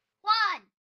 1,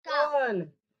 go.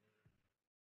 1.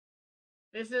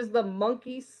 This is the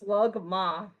monkey slug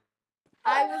moth.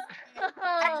 That's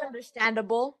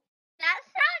understandable. That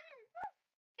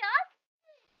sounds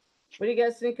What do you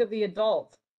guys think of the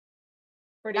adult?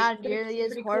 Not nearly as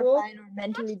pretty horrifying or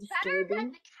mentally much better than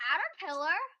disturbing. the caterpillar.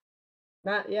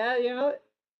 Not you know.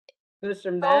 Goes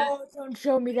from that Oh, don't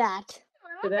show me that.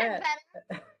 A to little bit that.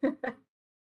 better.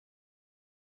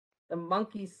 The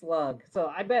monkey slug.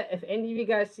 So I bet if any of you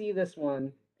guys see this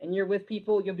one and you're with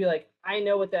people, you'll be like, I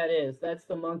know what that is. That's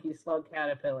the monkey slug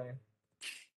caterpillar.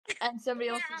 And somebody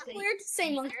else Yeah, will say, Weird to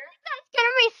say monkey. That's gonna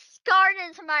be scarred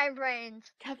into my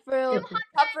brains.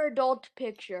 tougher adult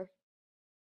picture.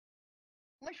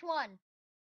 Which one?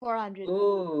 400.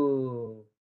 Ooh.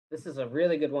 This is a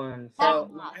really good one. Oh, So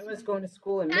when I was going to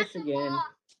school in That's a Michigan, moth.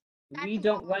 That's we a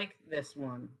don't moth. like this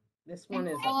one. This one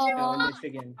is Oh. in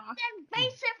Michigan. It's an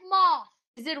invasive moth.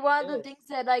 Is it one of the Yes. things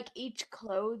that like eats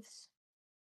clothes?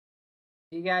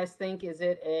 Do you guys think is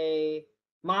it a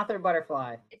moth or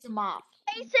butterfly? It's a moth.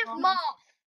 Invasive moth.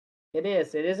 It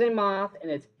is. It is a moth, and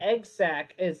its egg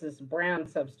sac is this brown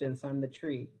substance on the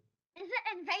tree. Is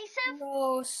it invasive?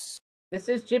 Gross. This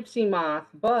is gypsy moth,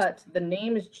 but the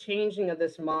name is changing of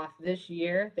this moth this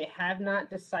year. They have not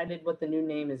decided what the new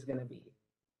name is going to be.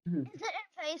 Is it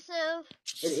invasive?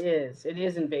 It is. It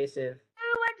is invasive.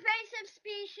 Ooh, invasive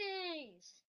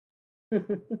species.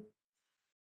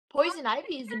 Poison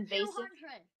ivy is Picture invasive.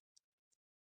 200.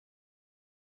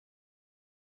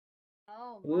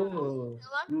 Oh, Ooh.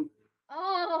 Mm,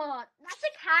 oh, that's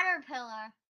a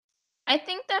caterpillar. I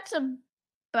think that's a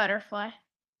butterfly.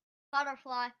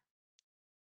 Butterfly.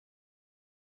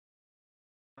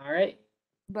 all right.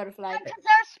 Butterfly. Because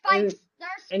there's spikes. And-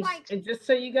 There's And, spikes. and just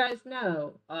so you guys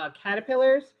know,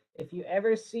 caterpillars, if you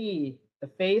ever see the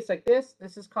face like this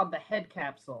is called the head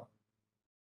capsule.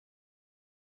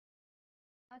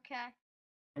 Okay.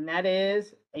 And that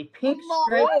is a pink moth.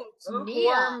 striped Oh, it's hookworm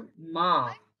neon.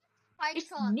 moth. Spikes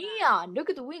It's on that. neon. Look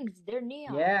at the wings. They're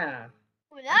neon. Yeah.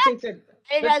 Ooh, I that's think It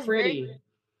they're has pretty. Very, it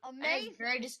has amazing.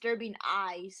 very disturbing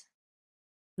eyes.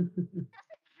 Have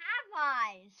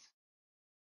eyes.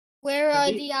 Where So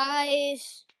are the- the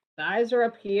eyes? The eyes are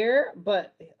up here,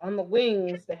 but on the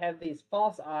wings they have these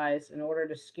false eyes in order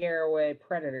to scare away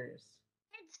predators.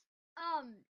 It's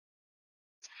 10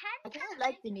 I kinda times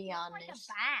like the it looks like a neonness.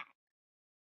 bat.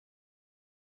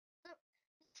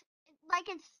 Like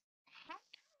it's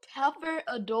Cover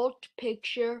adult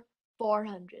picture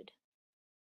 400.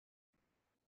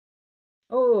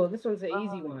 Oh, this one's an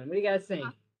easy one. What do you guys think?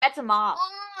 That's a moth.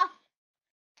 moth.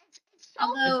 It's so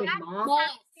Although This is fat, moth?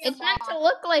 moth. it's meant to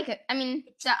look like I mean,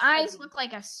 the eyes look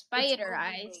like a It's spider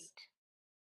eyes. overweight.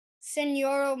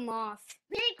 Senora moth.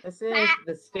 Big This is fat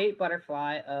the state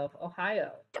butterfly of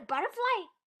Ohio. The butterfly.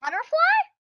 butterfly.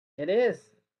 It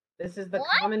is. This is the What?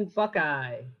 common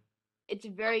buckeye. It's a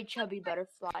very chubby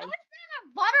butterfly. How is that a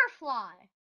butterfly?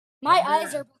 My Yeah.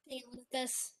 eyes are looking at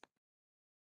this.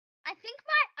 I think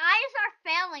my eyes are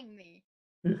failing me.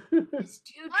 It's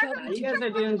too chubby. You to guys be are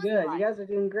a doing good. butterfly. You guys are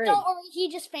doing great. Don't worry, he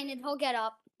just fainted. He'll get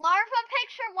up. Larva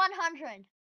picture 100.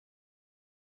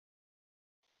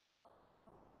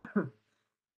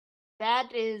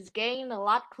 That is getting a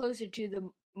lot closer to the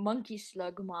monkey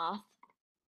slug moth.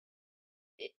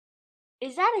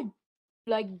 Is that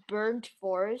a burnt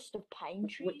forest of pine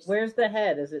trees? Where's the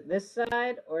head? Is it this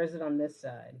side or is it on this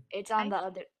side? It's on the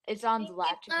other. It's on the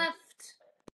left.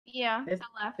 Yeah, This, the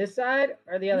left. this side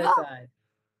or the other No. side?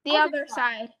 The other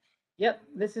side. Yep,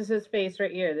 this is his face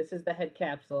right here. This is the head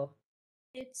capsule.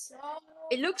 It's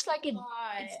It looks like it.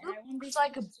 Looks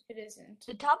like a. it isn't.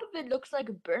 The top of it looks like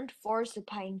a burnt forest of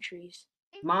pine trees.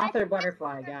 Moth I or think it's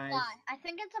butterfly, guys? I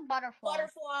think it's a butterfly.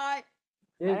 Butterfly.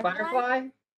 You think butterfly?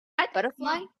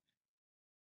 Butterfly.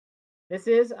 This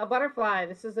is a butterfly.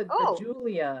 This is a Oh.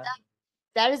 Julia.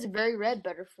 That is a very red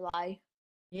butterfly.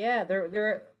 Yeah,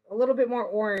 they're a little bit more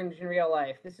orange in real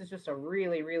life. This is just a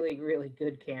really, really, really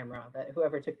good camera that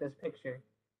whoever took this picture.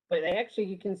 But they actually,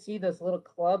 you can see this little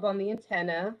club on the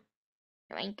antenna,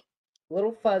 Yoink. a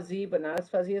little fuzzy, but not as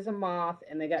fuzzy as a moth,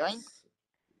 and they got Yoink.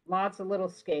 lots of little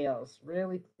scales,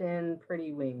 really thin,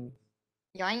 pretty wings.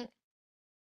 Yoink.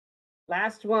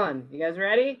 Last one. You guys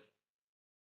ready?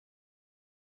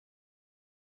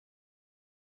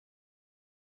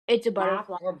 It's a Moth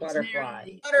butterfly. or It's butterfly?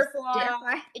 literally-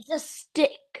 Butterfly. It's a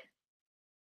stick.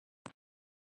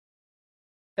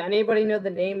 Does anybody know the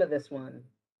name of this one?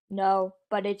 No,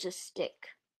 but it's a stick.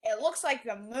 It looks like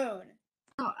the moon.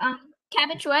 Oh,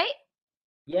 cabbage white.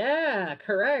 Yeah,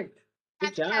 correct.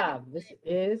 Good That's cabbage job. This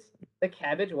is the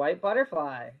cabbage white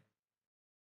butterfly.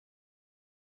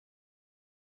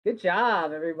 Good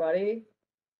job, everybody.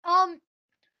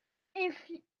 If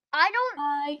I don't,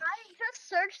 Bye. I just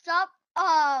searched up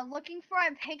looking for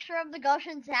a picture of the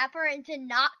Goshen Zapper and it did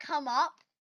not come up.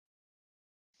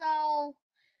 So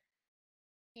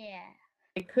yeah.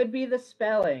 It could be the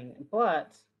spelling,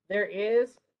 but there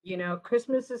is,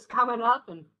 Christmas is coming up,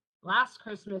 and last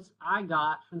Christmas I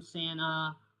got from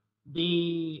Santa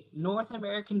the North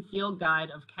American Field Guide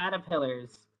of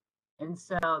Caterpillars. And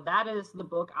so that is the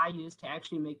book I use to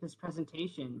actually make this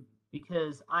presentation,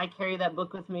 because I carry that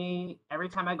book with me every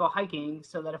time I go hiking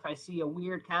so that if I see a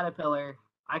weird caterpillar,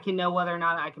 I can know whether or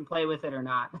not I can play with it or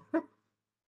not.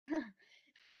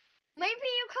 Maybe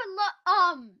you could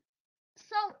look.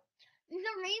 So the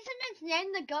reason it's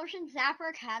named the Goshen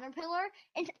Zapper Caterpillar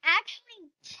is actually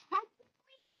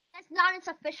technically that's not its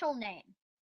official name.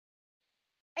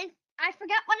 I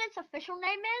forget what its official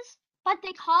name is, but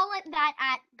they call it that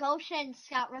at Goshen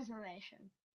Scout Reservation.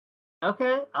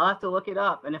 Okay, I'll have to look it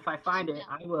up, and if I find it,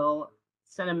 I will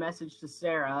send a message to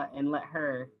Sarah and let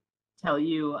her tell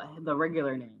you the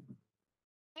regular name.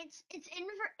 It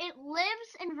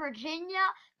lives in Virginia,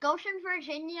 Goshen,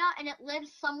 Virginia, and it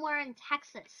lives somewhere in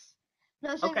Texas.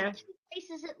 Those are Okay. the two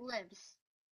places it lives.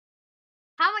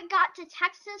 How it got to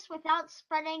Texas without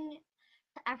spreading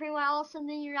to everywhere else in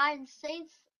the United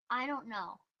States, I don't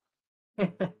know.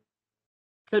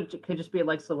 Could just be it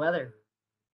likes the weather.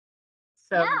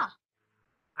 So, Yeah.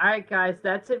 all right, guys,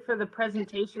 that's it for the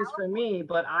presentations for me,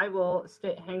 but I will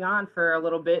hang on for a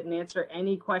little bit and answer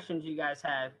any questions you guys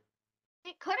have.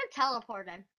 It could have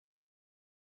teleported.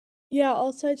 Yeah,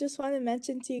 also I just want to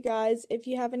mention to you guys, if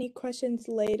you have any questions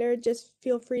later, just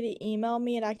feel free to email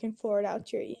me and I can forward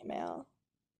out your email.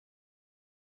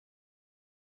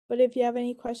 But if you have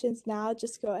any questions now,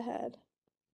 just go ahead.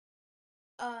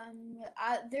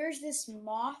 There's this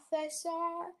moth I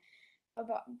saw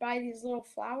by these little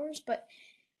flowers, but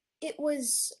it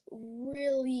was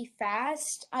really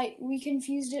fast. We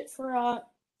confused it for a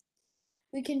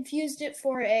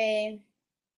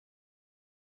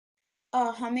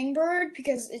hummingbird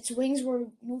because its wings were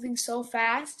moving so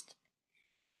fast.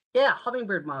 Yeah,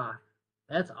 hummingbird moth.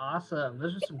 That's awesome.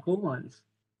 Those are some cool ones.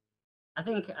 I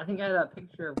think I had a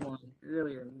picture of one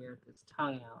earlier in here with its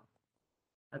tongue out.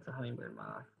 That's a hummingbird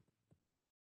moth.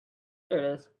 There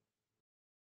it is.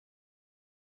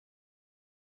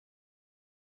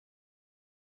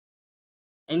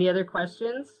 Any other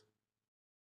questions?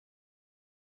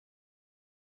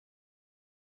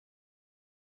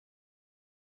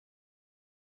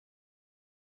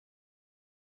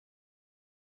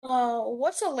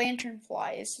 What's a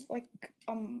lanternfly? Is it like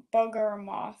a bug or a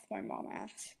moth? My mom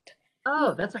asked.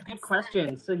 Oh, that's a good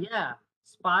question. So yeah,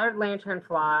 spotted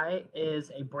lanternfly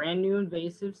is a brand new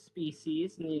invasive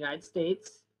species in the United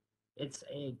States. It's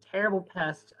a terrible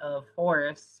pest of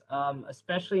forests,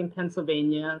 especially in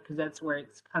Pennsylvania, because that's where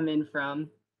it's come in from.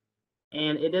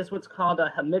 And it is what's called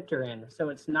a hemipteran. So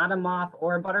it's not a moth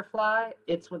or a butterfly.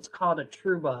 It's what's called a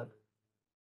true bug.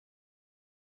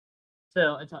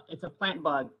 So it's a plant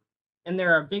bug. And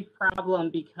they're a big problem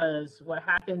because what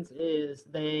happens is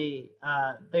the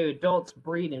adults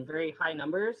breed in very high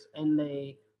numbers, and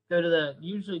they go to the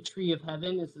usually tree of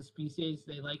heaven is the species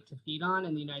they like to feed on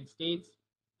in the United States,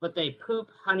 but they poop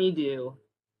honeydew,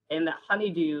 and the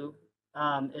honeydew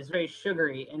is very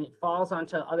sugary, and it falls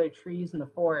onto other trees in the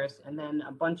forest, and then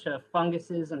a bunch of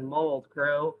funguses and mold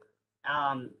grow.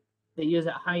 They use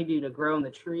that honeydew to grow in the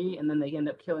tree, and then they end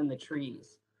up killing the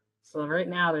trees. So right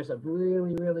now there's a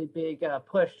really, really big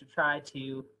push to try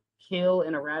to kill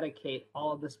and eradicate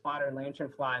all of the spotted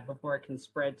lanternfly before it can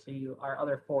spread to our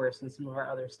other forests and some of our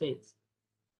other states.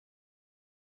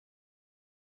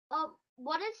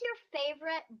 What is your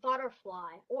favorite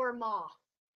butterfly or moth?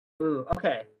 Ooh,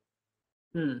 okay.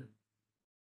 I'm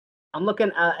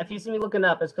looking. If you see me looking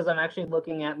up, it's because I'm actually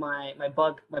looking at my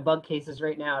bug cases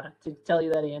right now to tell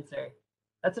you that answer.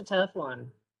 That's a tough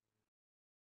one.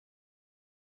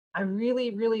 I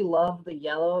really, really love the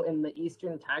yellow in the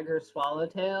eastern tiger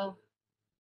swallowtail.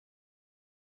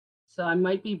 So I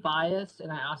might be biased,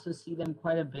 and I also see them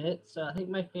quite a bit. So I think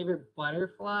my favorite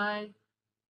butterfly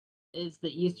is the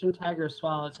eastern tiger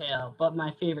swallowtail. But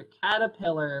my favorite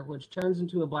caterpillar, which turns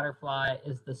into a butterfly,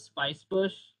 is the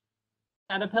spicebush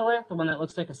caterpillar, the one that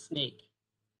looks like a snake.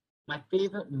 My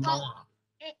favorite moth.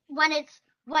 When it's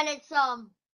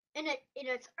in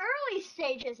its early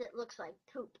stages, it looks like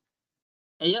poop.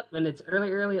 Yep, when it's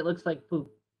early, it looks like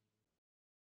poop.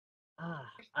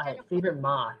 Favorite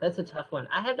moth. That's a tough one.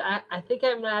 I think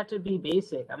I'm gonna have to be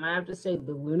basic. I'm gonna have to say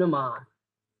the Luna moth.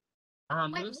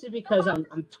 Mostly because I'm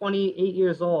 28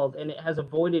 years old and it has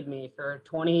avoided me for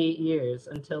 28 years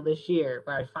until this year,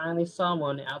 where I finally saw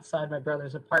one outside my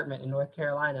brother's apartment in North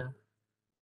Carolina,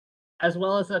 as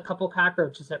well as a couple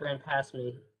cockroaches that ran past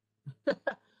me.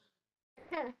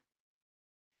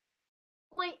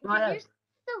 Wait, did you say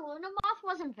the Luna moth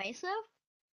was invasive?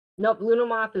 Nope, Luna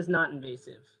moth is not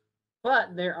invasive.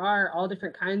 But there are all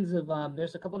different kinds of,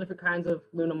 there's a couple different kinds of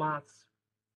Luna moths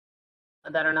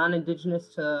that are non-indigenous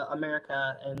to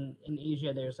America, and in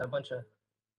Asia there's a bunch of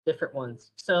different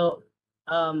ones. So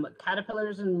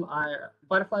caterpillars and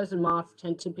butterflies and moths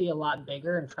tend to be a lot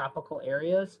bigger in tropical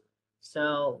areas.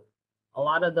 So a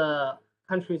lot of the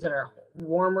countries that are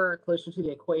warmer, closer to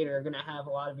the equator, are going to have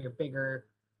a lot of your bigger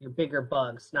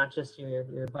bugs, not just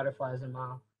your butterflies and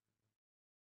moths.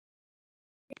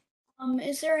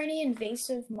 Is there any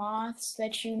invasive moths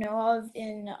that you know of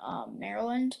in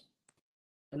Maryland?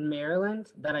 In Maryland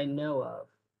that I know of.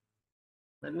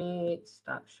 Let me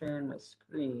stop sharing my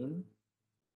screen.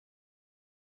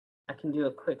 I can do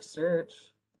a quick search.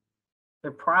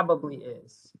 There probably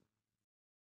is.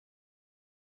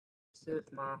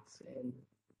 Invasive moths in.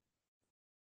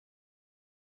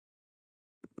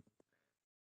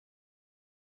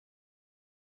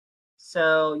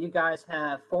 So you guys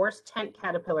have forest tent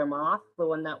caterpillar moth, the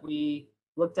one that we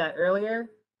looked at earlier.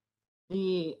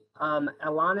 The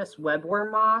Elanis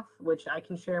webworm moth, which I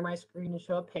can share my screen and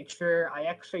show a picture. I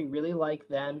actually really like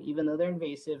them, even though they're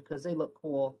invasive, because they look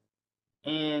cool.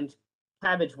 And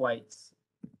cabbage whites.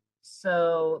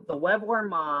 So the webworm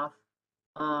moth,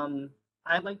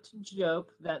 I like to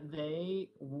joke that they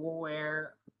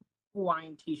wear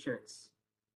Hawaiian t-shirts.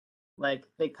 Like,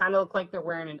 they kind of look like they're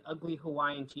wearing an ugly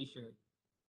Hawaiian t-shirt.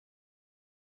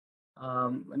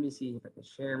 Let me see if I can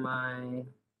share my...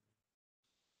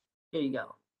 Here you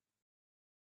go.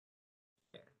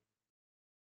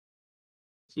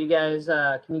 So you guys,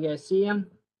 can you guys see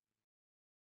him?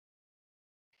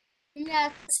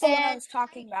 Yes. That's the one I was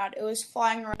talking about. It was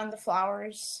flying around the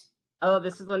flowers. Oh,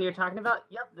 this is the one you're talking about?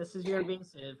 Yep, this is your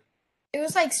invasive. It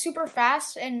was like super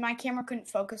fast and my camera couldn't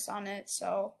focus on it,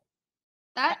 so...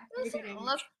 That doesn't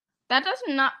look... That does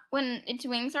not... When its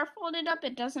wings are folded up,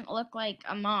 it doesn't look like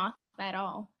a moth at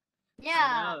all.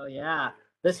 Yeah. Oh, yeah.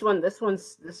 This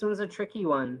one's a tricky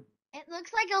one. It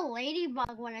looks like a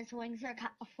ladybug when its wings are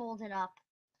folded up.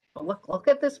 But look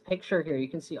at this picture here. You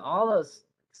can see all those.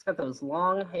 It's got those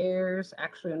long hairs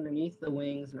actually underneath the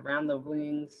wings and around the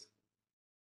wings.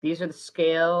 These are the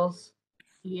scales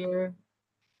here.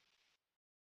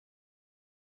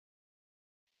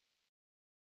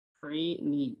 Pretty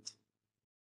neat.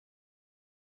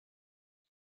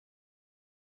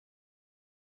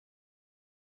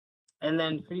 And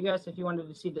then for you guys, if you wanted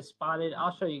to see the spotted,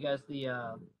 I'll show you guys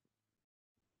the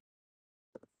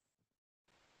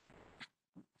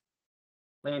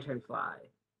lanternfly.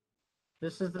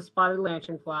 This is the spotted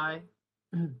lanternfly.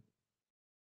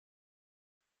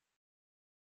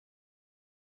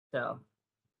 So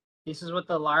this is what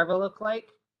the larvae look like.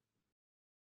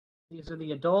 These are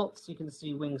the adults. You can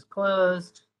see wings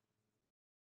closed.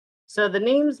 So the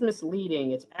name's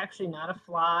misleading. It's actually not a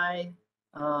fly.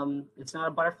 It's not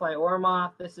a butterfly or a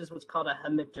moth. This is what's called a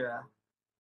hemiptera.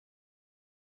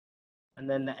 And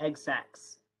then the egg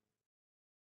sacs.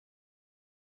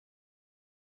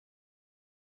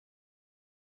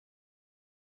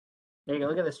 There you go.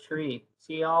 Look at this tree.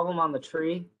 See all of them on the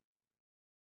tree?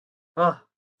 Oh,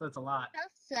 that's a lot.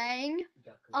 Just saying.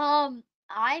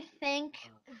 I think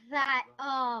that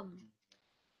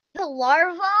the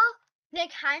larvae, they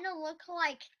kind of look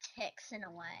like ticks in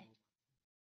a way.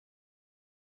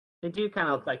 They do kind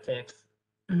of look like ticks.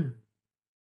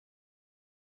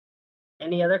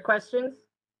 Any other questions?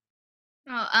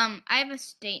 Oh, I have a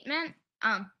statement.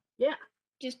 Yeah.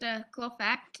 Just a cool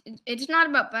fact. It's not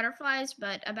about butterflies,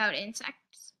 but about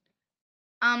insects.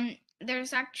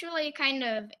 There's actually a kind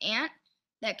of ant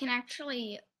that can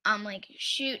actually like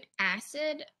shoot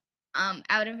acid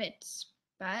out of its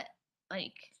butt.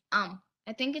 Like I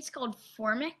think it's called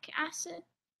formic acid.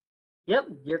 Yep,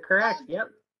 you're correct. Yep.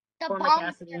 The Formic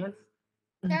acid bombardier. ants.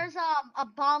 There's a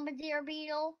bombardier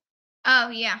beetle. Oh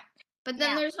yeah. But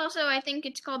then Yeah. there's also, I think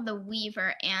it's called the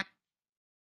weaver ant,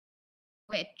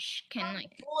 which can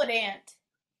like Bullet ant.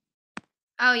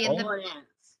 oh yeah, the Bullet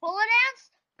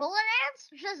ants. Bullet ants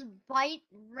just bite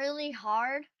really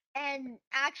hard, and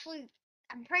actually,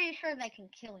 I'm pretty sure they can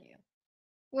kill you.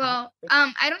 well,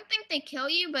 I don't think they kill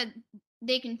you, but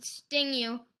they can sting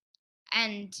you,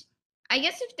 and I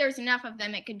guess if there's enough of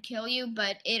them, it could kill you,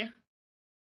 but it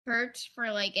hurts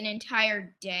for like an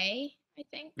entire day, I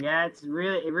think. Yeah, it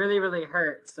really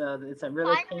hurts. So it's a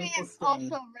really Fire painful ants sting.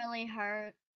 also really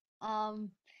hurt.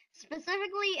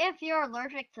 Specifically if you're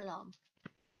allergic to them.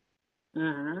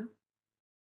 Mm-hmm.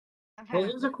 I've Well,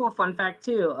 heard. here's a cool fun fact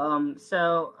too.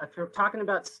 So if you're talking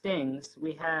about stings,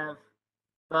 we have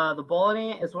the bullet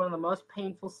ant is one of the most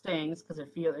painful stings because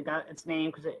it got its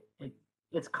name because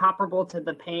it's comparable to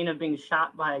the pain of being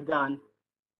shot by a gun.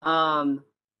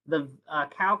 The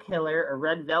cow killer or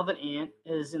red velvet ant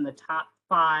is in the top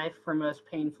 5 for most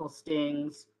painful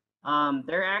stings.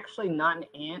 They're actually not an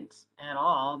ant at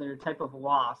all. They're a type of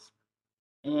wasp,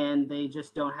 and they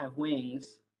just don't have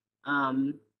wings.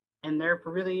 And they're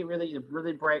really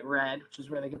bright red, which is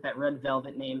where they get that red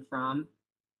velvet name from.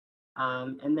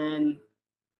 And then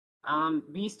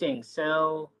bee stings.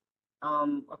 So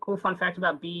a cool fun fact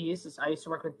about bees is I used to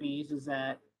work with bees is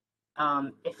that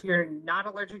if you're not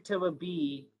allergic to a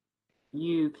bee,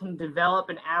 you can develop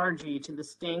an allergy to the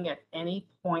sting at any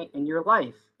point in your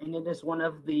life. And it is one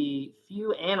of the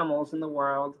few animals in the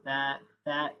world that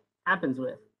happens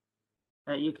with.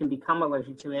 That you can become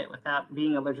allergic to it without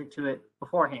being allergic to it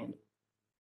beforehand.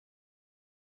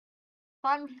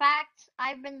 Fun fact,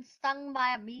 I've been stung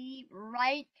by a bee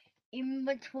right in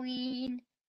between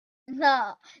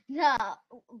like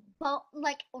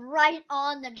right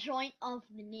on the joint of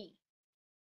the knee.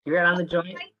 You're right on the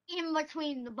joint. Right in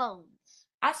between the bones.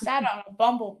 I sat on a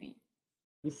bumblebee.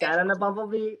 You sat on a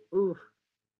bumblebee? Oof.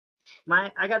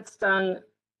 I got stung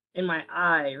in my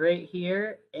eye right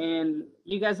here. And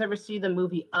you guys ever see the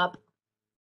movie Up?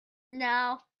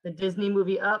 No. The Disney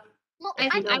movie Up? Well, I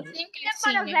think I've seen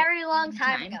seen it a very long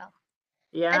time ago.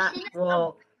 Yeah, I've seen it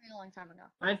well, a very long time ago.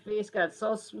 my face got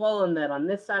so swollen that on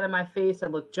this side of my face, I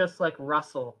looked just like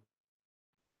Russell.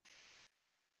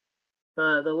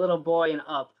 The little boy in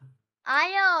Up.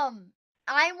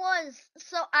 I was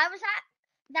at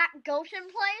that Goshen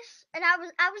place, and I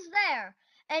was there,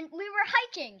 and we were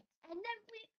hiking, and then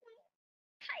we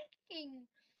hiking.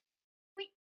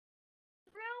 We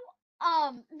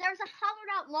through there's a hollowed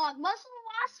out log. Most of the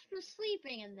wasps were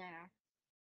sleeping in there.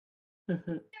 There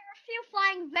were a few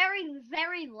flying very,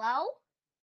 very low.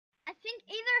 I think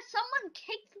either someone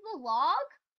kicked the log,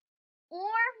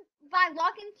 or by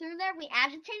walking through there, we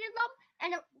agitated them,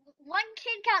 and one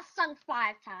kid got stung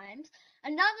 5 times.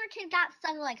 Another kid got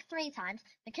stung like 3 times.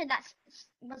 The kid that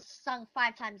was stung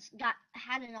 5 times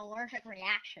had an allergic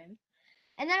reaction.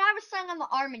 And then I was stung on the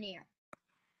arm and ear.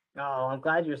 Oh, I'm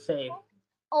glad you're safe.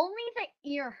 Only the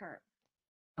ear hurt.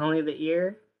 Only the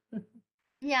ear?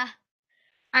 Yeah.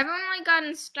 I've only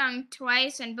gotten stung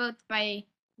twice, and both by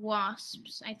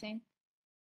wasps, I think.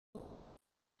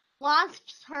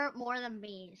 Wasps hurt more than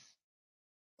bees.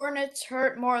 Hornets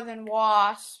hurt more than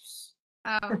wasps.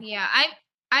 Oh yeah,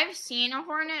 I've seen a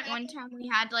hornet. One time we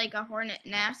had like a hornet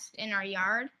nest in our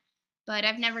yard, but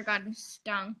I've never gotten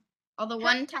stung. Although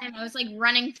one time I was like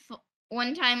running.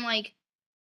 One time like,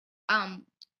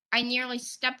 I nearly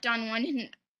stepped on one,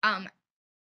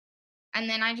 and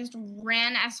then I just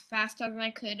ran as fast as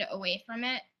I could away from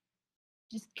it,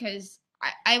 just because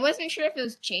I wasn't sure if it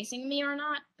was chasing me or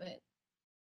not, but.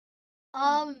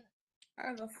 I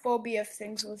have a phobia of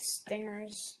things with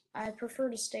stingers. I prefer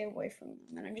to stay away from them,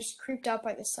 and I'm just creeped out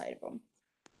by the sight of them.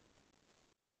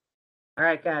 All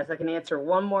right, guys, I can answer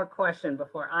one more question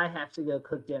before I have to go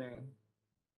cook dinner.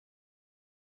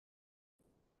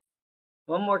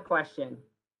 One more question.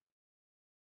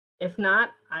 If not,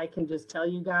 I can just tell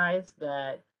you guys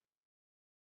that.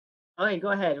 Okay,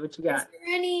 go ahead. What you got? Is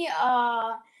there any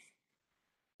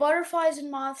butterflies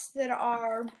and moths that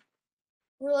are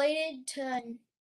related to